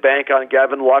can really bank on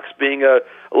Gavin Lux being a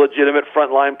legitimate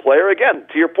frontline player. Again,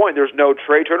 to your point, there's no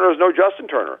Trey Turner, there's no Justin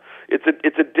Turner. It's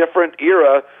a different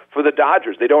era for the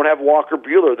Dodgers. They don't have Walker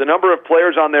Buehler. The number of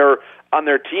players on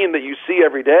their team that you see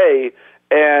every day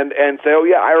and say, oh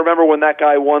yeah, I remember when that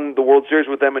guy won the World Series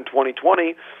with them in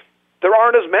 2020. There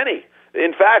aren't as many.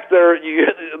 In fact,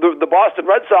 the Boston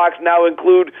Red Sox now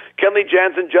include Kenley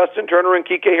Jansen, Justin Turner, and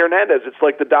Kike Hernandez. It's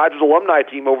like the Dodgers alumni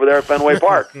team over there at Fenway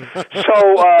Park. So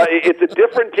it's a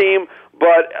different team,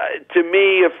 but to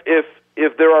me,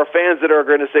 if there are fans that are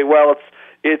going to say, well,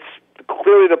 it's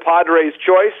clearly the Padres'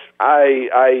 choice,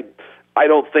 I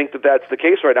don't think that that's the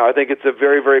case right now. I think it's a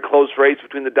very, very close race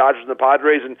between the Dodgers and the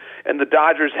Padres, and the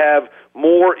Dodgers have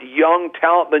more young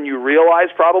talent than you realize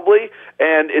probably,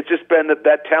 and it's just been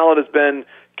that talent has been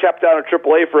kept out of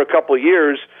AAA for a couple of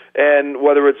years, and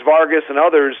whether it's Vargas and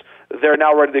others, they're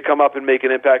now ready to come up and make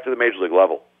an impact at the Major League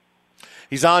level.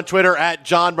 He's on Twitter at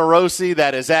John Morosi.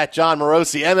 That is at John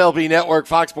Morosi, MLB Network,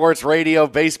 Fox Sports Radio,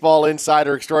 Baseball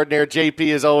Insider Extraordinaire.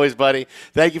 JP, as always, buddy,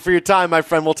 thank you for your time, my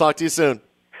friend. We'll talk to you soon.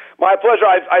 My pleasure.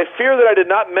 I fear that I did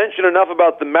not mention enough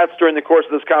about the Mets during the course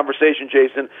of this conversation,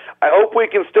 Jason. I hope we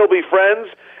can still be friends,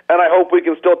 and I hope we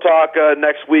can still talk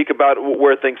next week about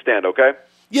where things stand, okay?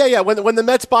 Yeah. When the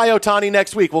Mets buy Ohtani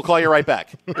next week, we'll call you right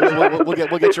back. We'll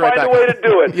get you right back. Find a way to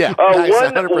do it. Yeah, nice,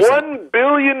 $1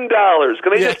 billion.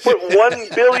 Can they just put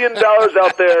 $1 billion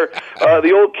out there?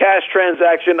 The old cash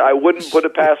transaction. I wouldn't put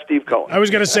it past Steve Cohen. I was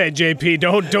going to say, JP,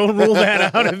 don't rule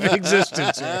that out of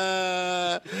existence.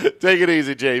 Take it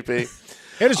easy, JP.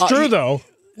 It is true, though.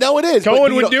 No, it is.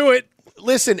 Cohen would do it.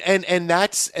 Listen, and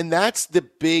that's the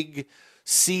big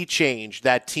sea change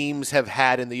that teams have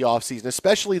had in the offseason,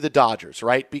 especially the Dodgers,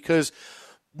 right? Because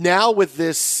now with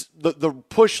this, the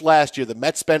push last year, the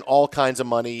Mets spent all kinds of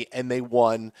money and they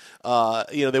won.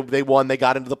 They won. They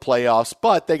got into the playoffs,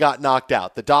 but they got knocked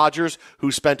out. The Dodgers,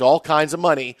 who spent all kinds of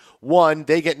money, won.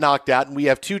 They get knocked out, and we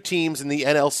have two teams in the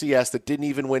NLCS that didn't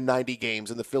even win 90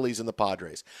 games, and the Phillies and the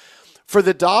Padres. For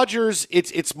the Dodgers,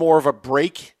 it's more of a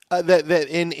break that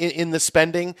in the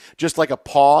spending, just like a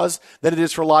pause, than it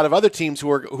is for a lot of other teams who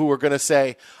are going to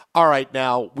say, all right,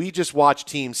 now we just watch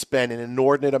teams spend an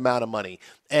inordinate amount of money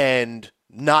and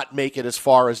not make it as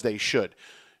far as they should.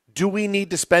 Do we need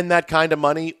to spend that kind of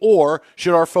money, or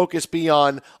should our focus be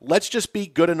on let's just be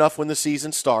good enough when the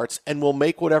season starts and we'll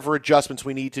make whatever adjustments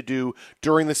we need to do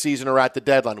during the season or at the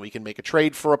deadline? We can make a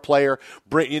trade for a player.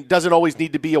 It doesn't always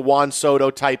need to be a Juan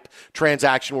Soto type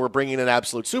transaction where we're bringing in an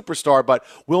absolute superstar, but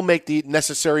we'll make the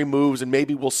necessary moves and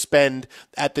maybe we'll spend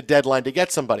at the deadline to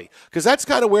get somebody. Because that's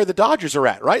kind of where the Dodgers are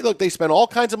at, right? Look, they spent all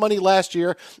kinds of money last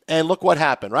year, and look what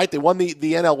happened, right? They won the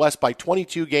NL West by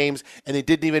 22 games, and they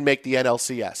didn't even make the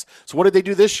NLCS. So what did they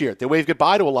do this year? They waved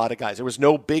goodbye to a lot of guys. There was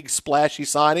no big splashy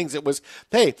signings. It was,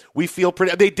 hey, we feel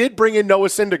pretty. They did bring in Noah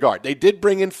Syndergaard. They did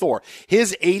bring in Thor.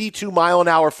 His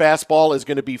 82-mile-an-hour fastball is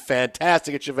going to be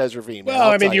fantastic at Chavez Ravine.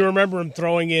 Well, I mean, you remember him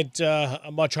throwing it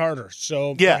much harder,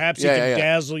 so perhaps he can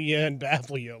dazzle you and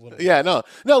baffle you a little bit. Yeah, no.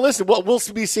 Listen, we'll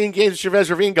be seeing games at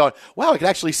Chavez Ravine going, wow, I can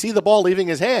actually see the ball leaving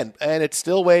his hand, and it's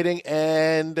still waiting,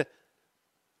 and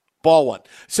ball one.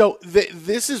 So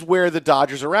this is where the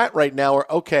Dodgers are at right now.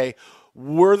 Okay,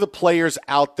 were the players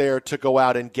out there to go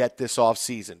out and get this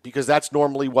offseason? Because that's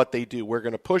normally what they do. We're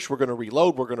going to push, we're going to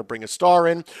reload, we're going to bring a star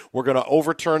in, we're going to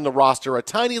overturn the roster a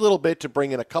tiny little bit to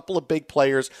bring in a couple of big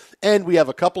players, and we have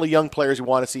a couple of young players who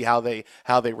want to see how they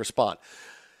respond.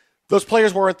 Those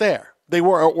players weren't there. They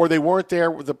weren't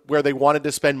there where they wanted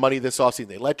to spend money this offseason.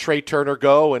 They let Trey Turner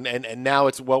go, and now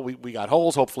it's, well, we got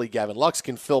holes. Hopefully Gavin Lux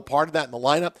can fill part of that in the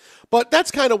lineup. But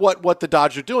that's kind of what the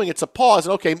Dodgers are doing. It's a pause.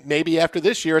 And okay, maybe after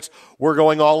this year, we're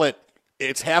going all in.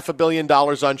 It's $500 million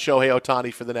on Shohei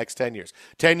Ohtani for the next 10 years.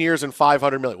 10 years and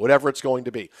 $500 million, whatever it's going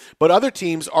to be. But other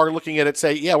teams are looking at it,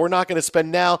 say, yeah, we're not going to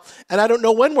spend now, and I don't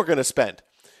know when we're going to spend.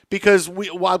 Because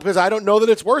I don't know that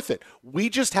it's worth it. We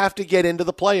just have to get into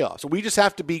the playoffs. We just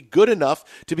have to be good enough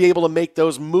to be able to make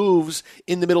those moves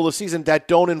in the middle of the season that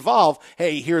don't involve,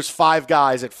 hey, here's 5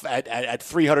 guys at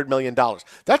 $300 million.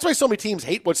 That's why so many teams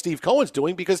hate what Steve Cohen's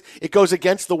doing, because it goes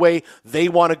against the way they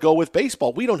want to go with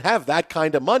baseball. We don't have that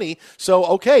kind of money. So,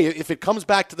 okay, if it comes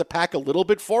back to the pack a little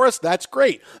bit for us, that's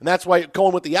great. And that's why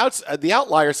going with the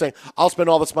outlier saying, I'll spend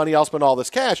all this money, I'll spend all this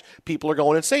cash, people are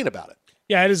going insane about it.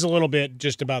 Yeah, it is a little bit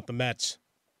just about the Mets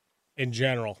in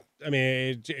general. I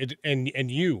mean, and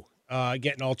you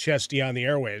getting all chesty on the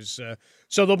airwaves.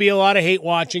 So there'll be a lot of hate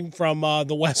watching from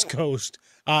the West Coast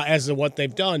as to what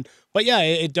they've done. But, yeah,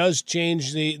 it does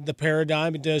change the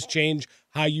paradigm. It does change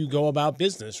how you go about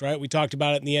business, right? We talked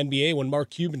about it in the NBA when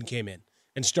Mark Cuban came in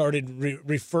and started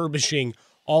refurbishing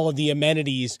all of the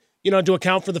amenities, to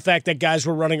account for the fact that guys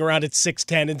were running around at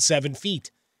 6'10" and 7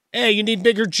 feet. Hey, you need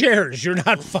bigger chairs. You're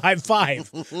not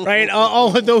 5'5", right?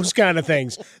 All of those kind of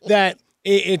things. That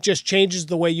it just changes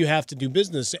the way you have to do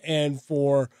business. And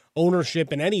for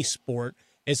ownership in any sport,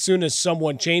 as soon as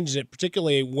someone changes it,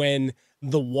 particularly when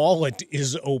the wallet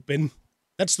is open,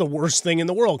 that's the worst thing in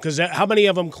the world. Because how many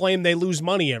of them claim they lose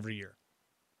money every year?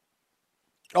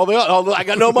 Oh, I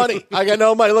got no money. I got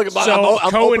no money. Look at my. So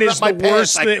I'm Cohen is my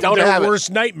their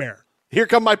worst nightmare. Here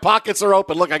come my pockets are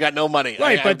open. Look, I got no money.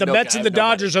 Right, but the Mets and the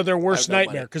Dodgers are their worst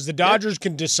nightmare, because the Dodgers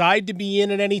can decide to be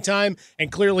in at any time,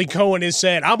 and clearly Cohen is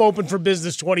saying, I'm open for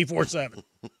business 24/7.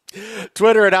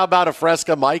 Twitter at How About a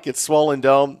Fresca, Mike at Swollen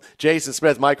Dome, Jason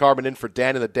Smith, Mike Harmon in for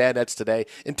Dan and the Danettes today.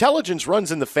 Intelligence runs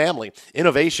in the family.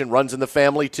 Innovation runs in the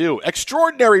family, too.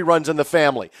 Extraordinary runs in the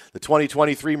family. The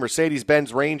 2023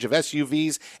 Mercedes-Benz range of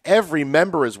SUVs, every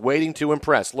member is waiting to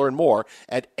impress. Learn more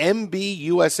at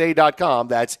MBUSA.com.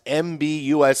 That's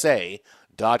MBUSA.com.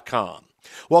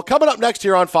 Well, coming up next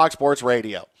here on Fox Sports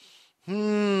Radio.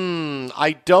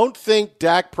 I don't think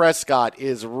Dak Prescott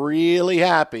is really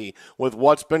happy with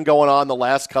what's been going on the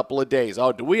last couple of days.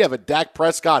 Oh, do we have a Dak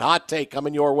Prescott hot take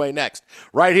coming your way next?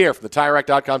 Right here from the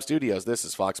TireRack.com studios, this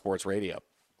is Fox Sports Radio.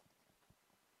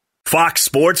 Fox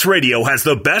Sports Radio has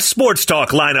the best sports talk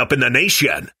lineup in the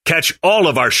nation. Catch all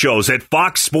of our shows at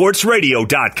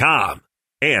foxsportsradio.com.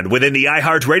 And within the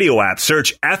iHeartRadio app,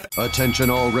 search Attention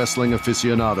all wrestling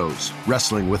aficionados.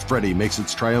 Wrestling with Freddie makes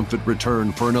its triumphant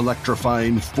return for an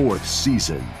electrifying 4th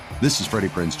season. This is Freddie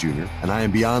Prinze Jr., and I am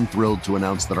beyond thrilled to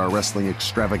announce that our wrestling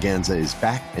extravaganza is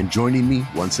back, and joining me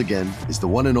once again is the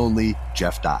one and only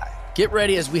Jeff Dye. Get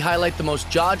ready as we highlight the most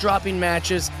jaw-dropping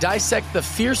matches, dissect the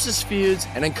fiercest feuds,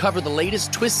 and uncover the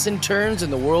latest twists and turns in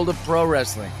the world of pro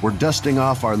wrestling. We're dusting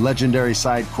off our legendary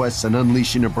side quests and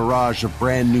unleashing a barrage of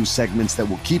brand new segments that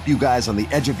will keep you guys on the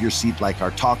edge of your seat like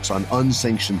our talks on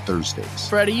Unsanctioned Thursdays.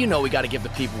 Freddie, you know we got to give the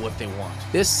people what they want.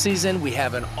 This season, we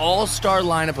have an all-star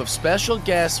lineup of special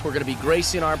guests who are going to be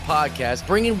gracing our podcast,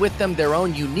 bringing with them their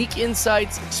own unique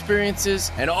insights,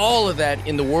 experiences, and all of that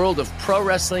in the world of pro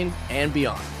wrestling and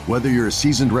beyond. Whether you're a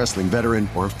seasoned wrestling veteran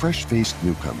or a fresh-faced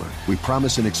newcomer, we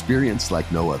promise an experience like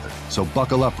no other. So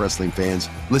buckle up, wrestling fans.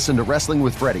 Listen to Wrestling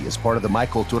with Freddie as part of the My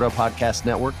Cultura Podcast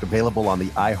Network, available on the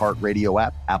iHeartRadio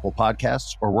app, Apple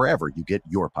Podcasts, or wherever you get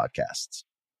your podcasts.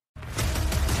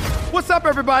 What's up,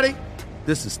 everybody?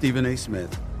 This is Stephen A.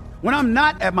 Smith. When I'm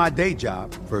not at my day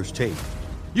job, First Take,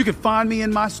 you can find me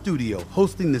in my studio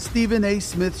hosting the Stephen A.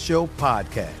 Smith Show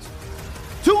podcast.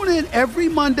 Tune in every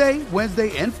Monday,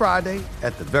 Wednesday, and Friday,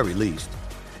 at the very least,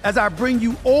 as I bring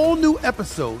you all new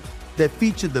episodes that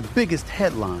feature the biggest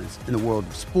headlines in the world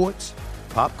of sports,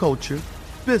 pop culture,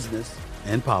 business,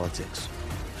 and politics.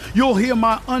 You'll hear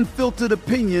my unfiltered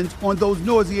opinions on those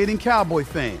nauseating Cowboy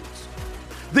fans,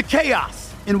 the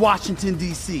chaos in Washington,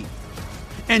 D.C.,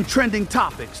 and trending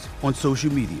topics on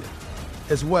social media,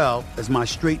 as well as my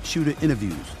straight shooter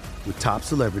interviews with top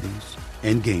celebrities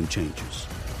and game changers.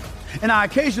 And I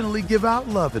occasionally give out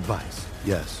love advice.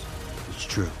 Yes, it's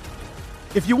true.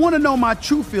 If you want to know my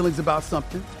true feelings about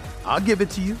something, I'll give it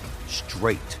to you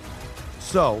straight.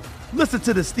 So, listen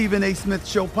to the Stephen A. Smith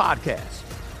Show podcast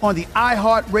on the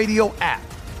iHeartRadio app,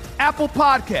 Apple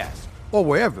Podcasts, or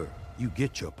wherever you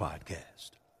get your podcast.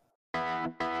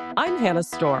 I'm Hannah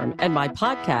Storm, and my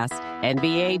podcast,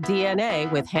 NBA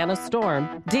DNA with Hannah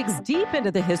Storm, digs deep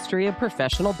into the history of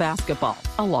professional basketball,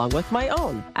 along with my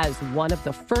own, as one of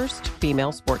the first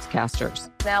female sportscasters.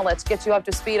 Now let's get you up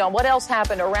to speed on what else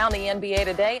happened around the NBA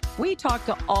today. We talk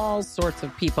to all sorts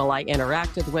of people I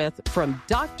interacted with, from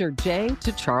Dr. J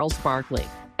to Charles Barkley,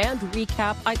 and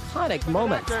recap iconic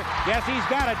moments. Yes, he's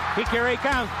got it. Here he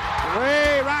comes.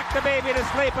 Way rock the baby to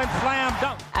sleep and slam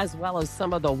dunk. As well as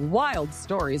some of the wild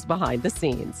stories behind the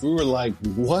scenes. We were like,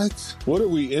 what? What are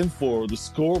we in for? The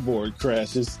scoreboard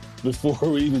crashes before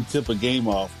we even tip a game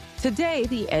off. Today,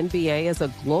 the NBA is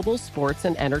a global sports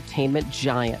and entertainment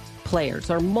giant.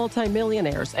 Players are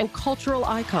multimillionaires and cultural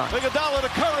icons. Iguodala to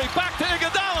Curry, back to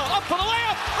Iguodala, up for the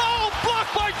layup. Oh,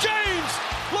 blocked by James.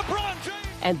 LeBron James.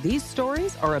 And these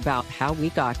stories are about how we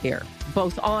got here,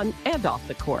 both on and off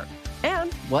the court.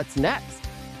 And what's next?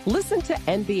 Listen to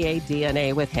NBA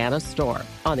DNA with Hannah Storm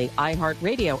on the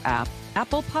iHeartRadio app,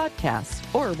 Apple Podcasts,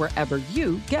 or wherever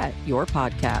you get your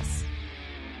podcasts.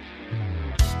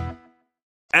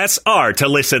 SR to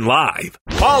listen live.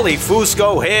 Paulie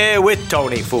Fusco here with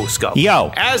Tony Fusco.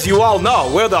 Yo. As you all know,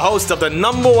 we're the host of the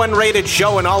 #1 rated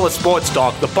show in all of sports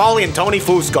talk, the Paulie and Tony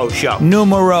Fusco Show.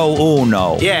 Numero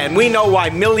uno. Yeah, and we know why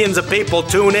millions of people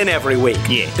tune in every week.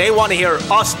 Yeah. They want to hear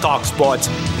us talk sports,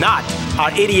 not our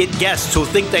idiot guests who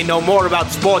think they know more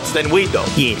about sports than we do.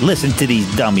 Yeah, listen to these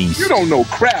dummies. You don't know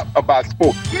crap about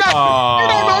sports. Nothing. You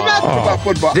don't know nothing about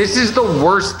football. This is the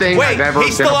worst thing I've ever been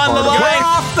he's still on the line.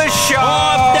 Off the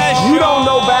show. You don't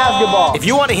know basketball. If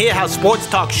you want to hear how sports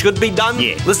talk should be done,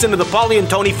 listen to the Paulie and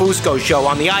Tony Fusco Show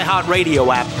on the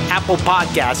iHeartRadio app, Apple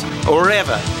Podcasts, or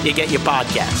wherever you get your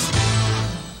podcasts.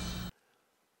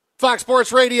 Fox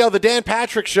Sports Radio, the Dan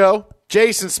Patrick Show.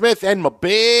 Jason Smith and my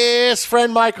best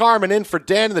friend Mike Harmon in for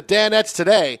Dan and the Danettes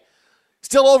today.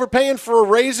 Still overpaying for a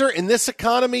razor in this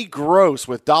economy? Gross.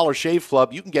 With Dollar Shave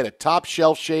Club, you can get a top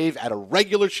shelf shave at a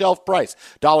regular shelf price.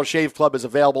 Dollar Shave Club is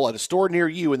available at a store near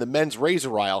you in the men's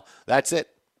razor aisle. That's it.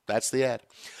 That's the ad.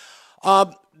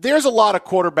 There's a lot of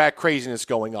quarterback craziness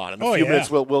going on. In a few minutes,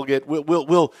 we'll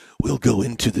go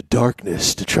into the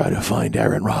darkness to try to find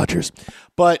Aaron Rodgers.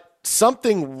 But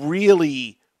something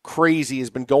really crazy has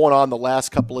been going on the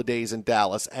last couple of days in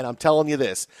Dallas, and I'm telling you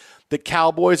this. The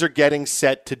Cowboys are getting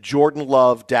set to Jordan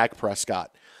Love, Dak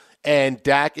Prescott. And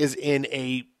Dak is in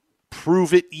a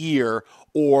prove-it year,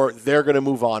 or they're going to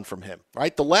move on from him,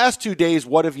 right? The last 2 days,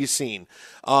 what have you seen?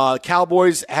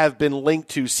 Cowboys have been linked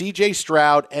to C.J.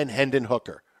 Stroud and Hendon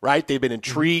Hooker, right? They've been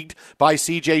intrigued by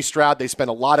C.J. Stroud. They spent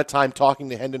a lot of time talking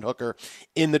to Hendon Hooker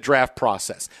in the draft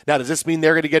process. Now, does this mean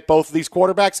they're going to get both of these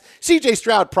quarterbacks? C.J.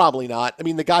 Stroud, probably not. I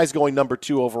mean, the guy's going number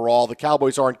 2 overall. The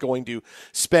Cowboys aren't going to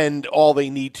spend all they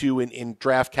need to in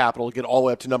draft capital to get all the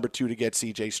way up to number 2 to get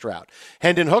C.J. Stroud.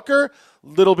 Hendon Hooker,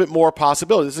 little bit more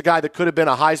possibility. This is a guy that could have been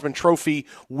a Heisman Trophy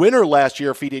winner last year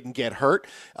if he didn't get hurt.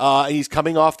 He's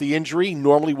coming off the injury.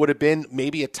 Normally would have been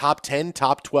maybe a top 10,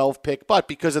 top 12 pick, but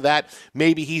because of that,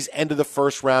 maybe he's end of the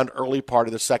first round, early part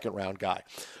of the second round guy.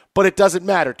 But it doesn't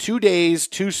matter. 2 days,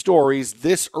 2 stories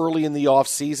this early in the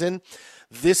offseason.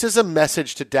 This is a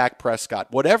message to Dak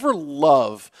Prescott. Whatever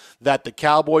love that the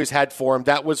Cowboys had for him,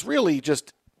 that was really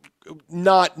just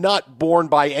not born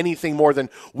by anything more than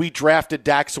we drafted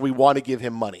Dak, so we want to give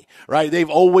him money, right? They've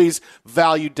always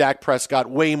valued Dak Prescott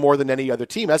way more than any other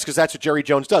team. That's because that's what Jerry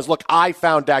Jones does. Look, I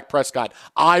found Dak Prescott.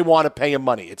 I want to pay him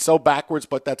money. It's so backwards,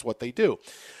 but that's what they do.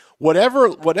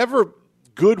 Whatever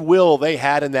goodwill they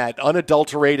had in that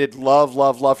unadulterated love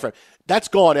for him, that's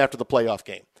gone after the playoff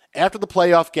game. After the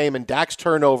playoff game and Dak's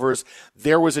turnovers,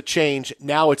 there was a change.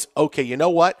 Now it's, okay, you know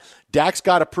what? Dak's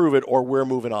got to prove it or we're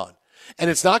moving on. And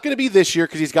it's not going to be this year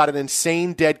because he's got an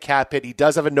insane dead cap hit. He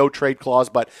does have a no-trade clause,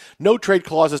 but no-trade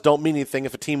clauses don't mean anything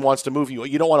if a team wants to move you.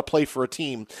 You don't want to play for a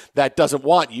team that doesn't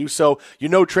want you. So your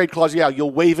no-trade clause, yeah,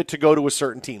 you'll waive it to go to a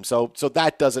certain team. So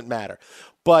that doesn't matter.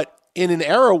 But in an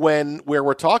era where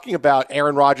we're talking about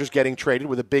Aaron Rodgers getting traded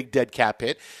with a big dead cap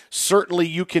hit, certainly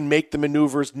you can make the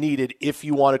maneuvers needed if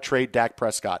you want to trade Dak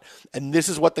Prescott. And this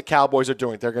is what the Cowboys are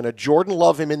doing. They're going to Jordan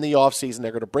Love him in the offseason.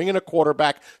 They're going to bring in a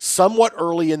quarterback somewhat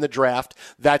early in the draft.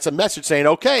 That's a message saying,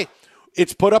 okay,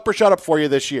 it's put up or shut up for you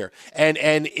this year. And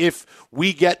if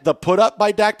we get the put up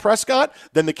by Dak Prescott,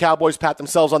 then the Cowboys pat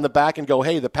themselves on the back and go,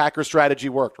 hey, the Packers strategy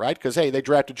worked, right? Because, hey, they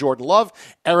drafted Jordan Love.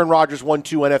 Aaron Rodgers won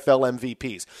 2 NFL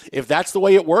MVPs. If that's the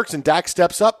way it works and Dak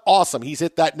steps up, awesome. He's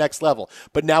hit that next level.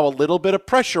 But now a little bit of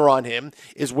pressure on him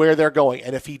is where they're going.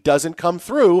 And if he doesn't come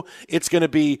through, it's going to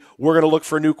be, we're going to look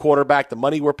for a new quarterback. The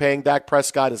money we're paying Dak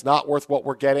Prescott is not worth what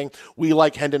we're getting. We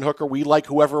like Hendon Hooker. We like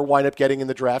whoever we wind up getting in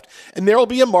the draft. And there will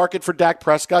be a market for Dak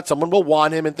Prescott. Someone will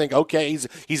want him and think, okay,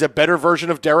 he's a better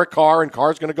version of Derek Carr, and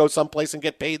Carr's going to go someplace and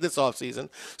get paid this offseason.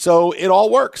 So it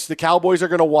all works. The Cowboys are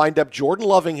going to wind up Jordan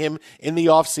loving him in the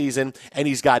offseason, and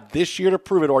he's got this year to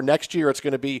prove it, or next year it's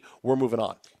going to be, we're moving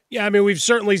on. Yeah, I mean, we've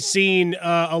certainly seen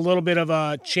a little bit of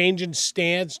a change in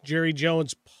stance, Jerry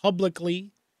Jones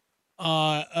publicly,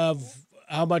 of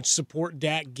how much support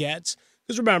Dak gets.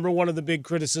 Because remember, one of the big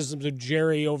criticisms of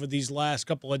Jerry over these last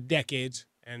couple of decades,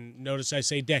 and notice I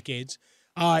say decades,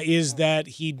 is that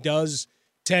he does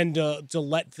tend to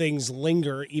let things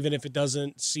linger, even if it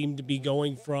doesn't seem to be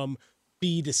going from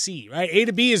B to C, right? A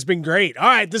to B has been great. All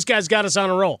right, this guy's got us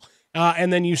on a roll.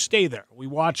 And then you stay there. We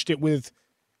watched it with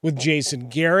Jason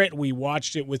Garrett. We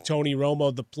watched it with Tony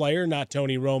Romo, the player, not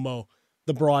Tony Romo,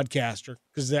 the broadcaster.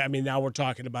 Because, I mean, now we're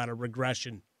talking about a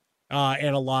regression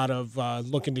and a lot of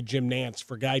looking to Jim Nantz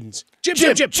for guidance. Jim.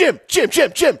 Hey,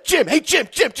 Jim.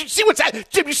 You see what's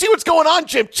Jim? You see what's going on,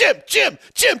 Jim? Jim.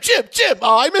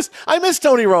 Oh, I miss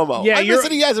Tony Romo. Yeah, I miss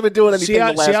that he hasn't been doing anything the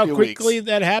last few weeks. See how quickly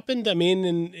that happened? I mean,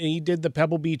 and he did the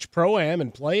Pebble Beach Pro-Am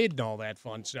and played and all that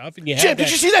fun stuff. And Jim,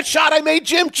 did you see that shot I made,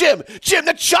 Jim? Jim,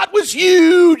 that shot was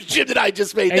huge, Jim, that I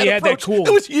just made. And you had that cool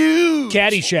it was huge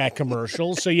Caddyshack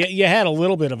commercial, so you had a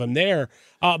little bit of him there.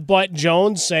 But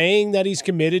Jones saying that he's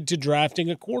committed to drafting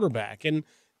a quarterback. And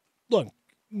look,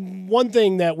 one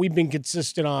thing that we've been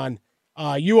consistent on,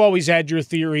 you always had your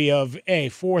theory of, hey,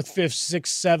 4th, 5th, 6th,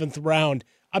 7th round,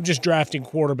 I'm just drafting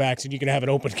quarterbacks and you can have an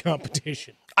open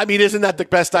competition. I mean, isn't that the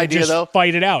best idea, though?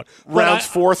 Fight it out. Rounds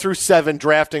 4 through 7,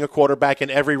 drafting a quarterback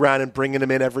in every round and bringing him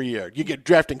in every year. You get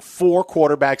drafting 4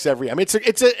 quarterbacks every year. I mean,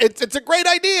 it's a great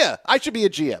idea. I should be a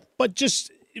GM. But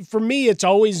just for me, it's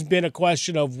always been a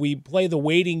question of we play the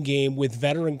waiting game with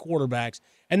veteran quarterbacks,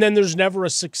 and then there's never a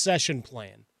succession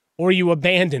plan, or you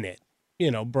abandon it.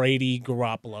 You know, Brady,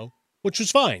 Garoppolo, which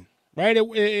was fine, right?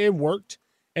 It worked,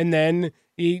 and then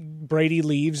Brady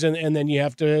leaves, and then you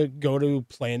have to go to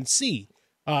plan C,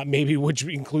 maybe which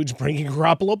includes bringing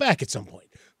Garoppolo back at some point.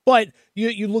 But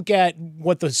you look at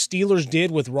what the Steelers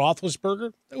did with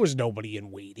Roethlisberger, there was nobody in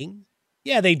waiting.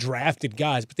 Yeah, they drafted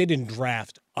guys, but they didn't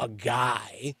draft a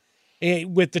guy.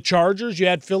 With the Chargers, you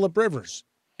had Phillip Rivers.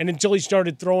 And until he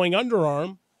started throwing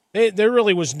underarm, there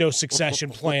really was no succession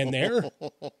plan there.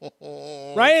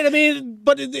 Right? I mean,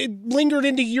 but it lingered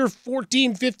into year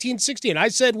 14, 15, 16. I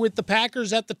said with the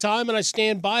Packers at the time, and I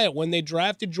stand by it, when they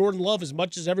drafted Jordan Love, as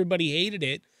much as everybody hated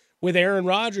it, with Aaron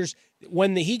Rodgers.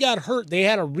 When he got hurt, they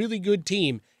had a really good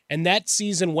team, and that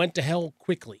season went to hell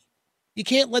quickly. You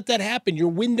can't let that happen. Your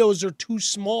windows are too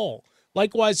small.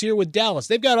 Likewise here with Dallas.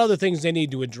 They've got other things they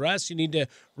need to address. You need to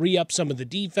re-up some of the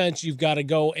defense. You've got to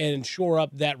go and shore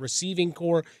up that receiving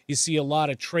core. You see a lot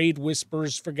of trade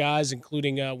whispers for guys,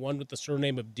 including one with the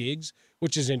surname of Diggs,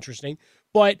 which is interesting.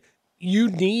 But you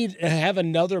need to have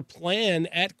another plan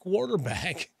at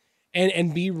quarterback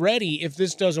and be ready if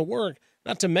this doesn't work.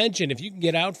 Not to mention, if you can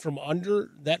get out from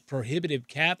under that prohibitive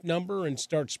cap number and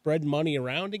start spreading money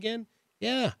around again,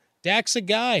 yeah, Dak's a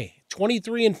guy.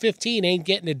 23-15 ain't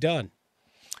getting it done.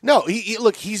 No,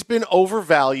 look, he's been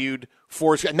overvalued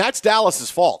and that's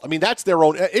Dallas's fault. I mean, it's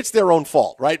their own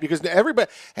fault, right? Because everybody,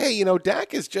 hey,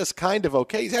 Dak is just kind of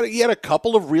okay. He had a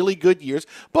couple of really good years,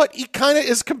 but he kind of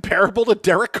is comparable to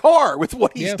Derek Carr with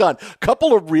what he's done. A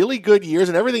couple of really good years,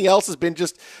 and everything else has been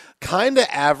just kind of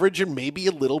average and maybe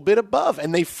a little bit above.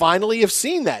 And they finally have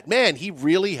seen that. Man, he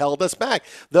really held us back.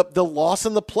 The loss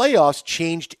in the playoffs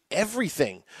changed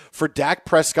everything for Dak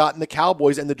Prescott and the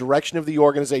Cowboys and the direction of the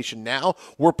organization. Now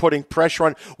we're putting pressure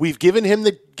on. We've given him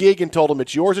the gig and told him,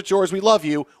 it's yours, we love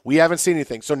you. We haven't seen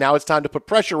anything. So now it's time to put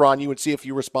pressure on you and see if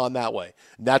you respond that way.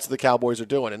 And that's what the Cowboys are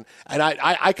doing. And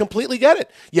I completely get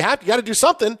it. You got to do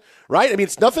something, right? I mean,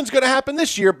 nothing's going to happen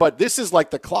this year, but this is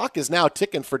like the clock is now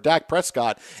ticking for Dak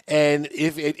Prescott. And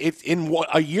if it's in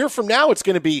a year from now, it's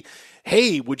going to be,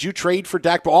 hey, would you trade for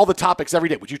Dak? All the topics every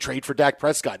day. Would you trade for Dak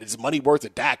Prescott? Is money worth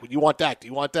it? Dak, would you want Dak? Do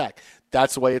you want Dak?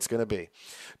 That's the way it's going to be.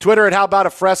 Twitter at How About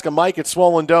a Fresca, Mike at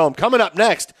Swollen Dome. Coming up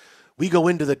next, we go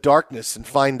into the darkness and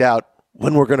find out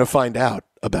when we're going to find out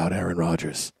about Aaron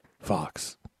Rodgers.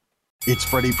 Fox. It's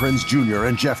Freddie Prinze Jr.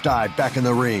 and Jeff Dye back in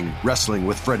the ring. Wrestling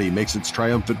with Freddie makes its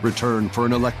triumphant return for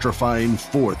an electrifying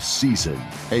 4th season.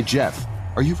 Hey, Jeff,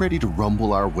 are you ready to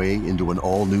rumble our way into an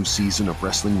all-new season of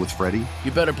Wrestling with Freddie?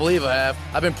 You better believe I have.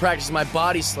 I've been practicing my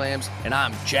body slams, and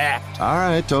I'm jacked. All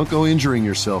right, don't go injuring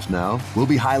yourself now. We'll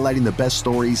be highlighting the best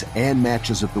stories and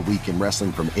matches of the week in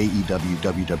wrestling from AEW,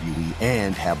 WWE,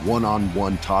 and have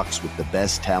one-on-one talks with the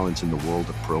best talents in the world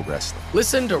of pro wrestling.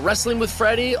 Listen to Wrestling with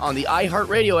Freddie on the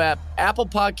iHeartRadio app, Apple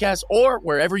Podcasts, or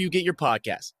wherever you get your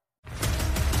podcasts.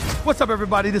 What's up,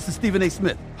 everybody? This is Stephen A.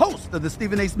 Smith, host of the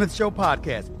Stephen A. Smith Show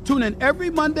podcast. Tune in every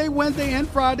Monday, Wednesday, and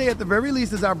Friday at the very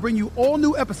least as I bring you all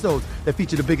new episodes that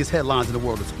feature the biggest headlines in the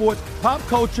world of sports, pop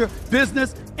culture,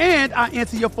 business, and I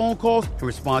answer your phone calls and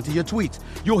respond to your tweets.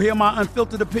 You'll hear my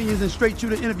unfiltered opinions and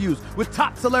straight-shooter interviews with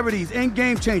top celebrities and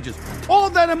game changers.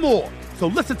 All that and more. So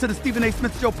listen to the Stephen A.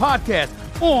 Smith Show podcast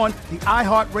on the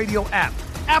iHeartRadio app,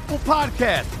 Apple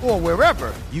Podcasts, or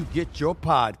wherever you get your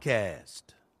podcast.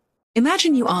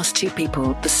 Imagine you ask two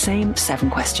people the same 7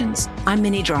 questions. I'm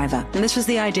Minnie Driver, and this was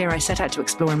the idea I set out to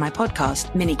explore in my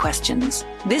podcast, Mini Questions.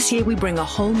 This year, we bring a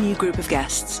whole new group of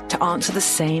guests to answer the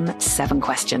same 7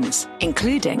 questions,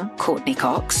 including Courtney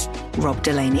Cox, Rob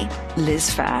Delaney, Liz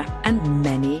Phair, and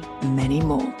many, many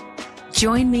more.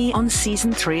 Join me on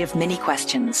Season 3 of Mini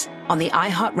Questions on the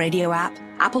iHeartRadio app,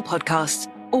 Apple Podcasts,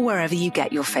 or wherever you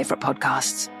get your favorite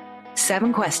podcasts.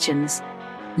 7 questions,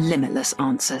 limitless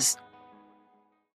answers.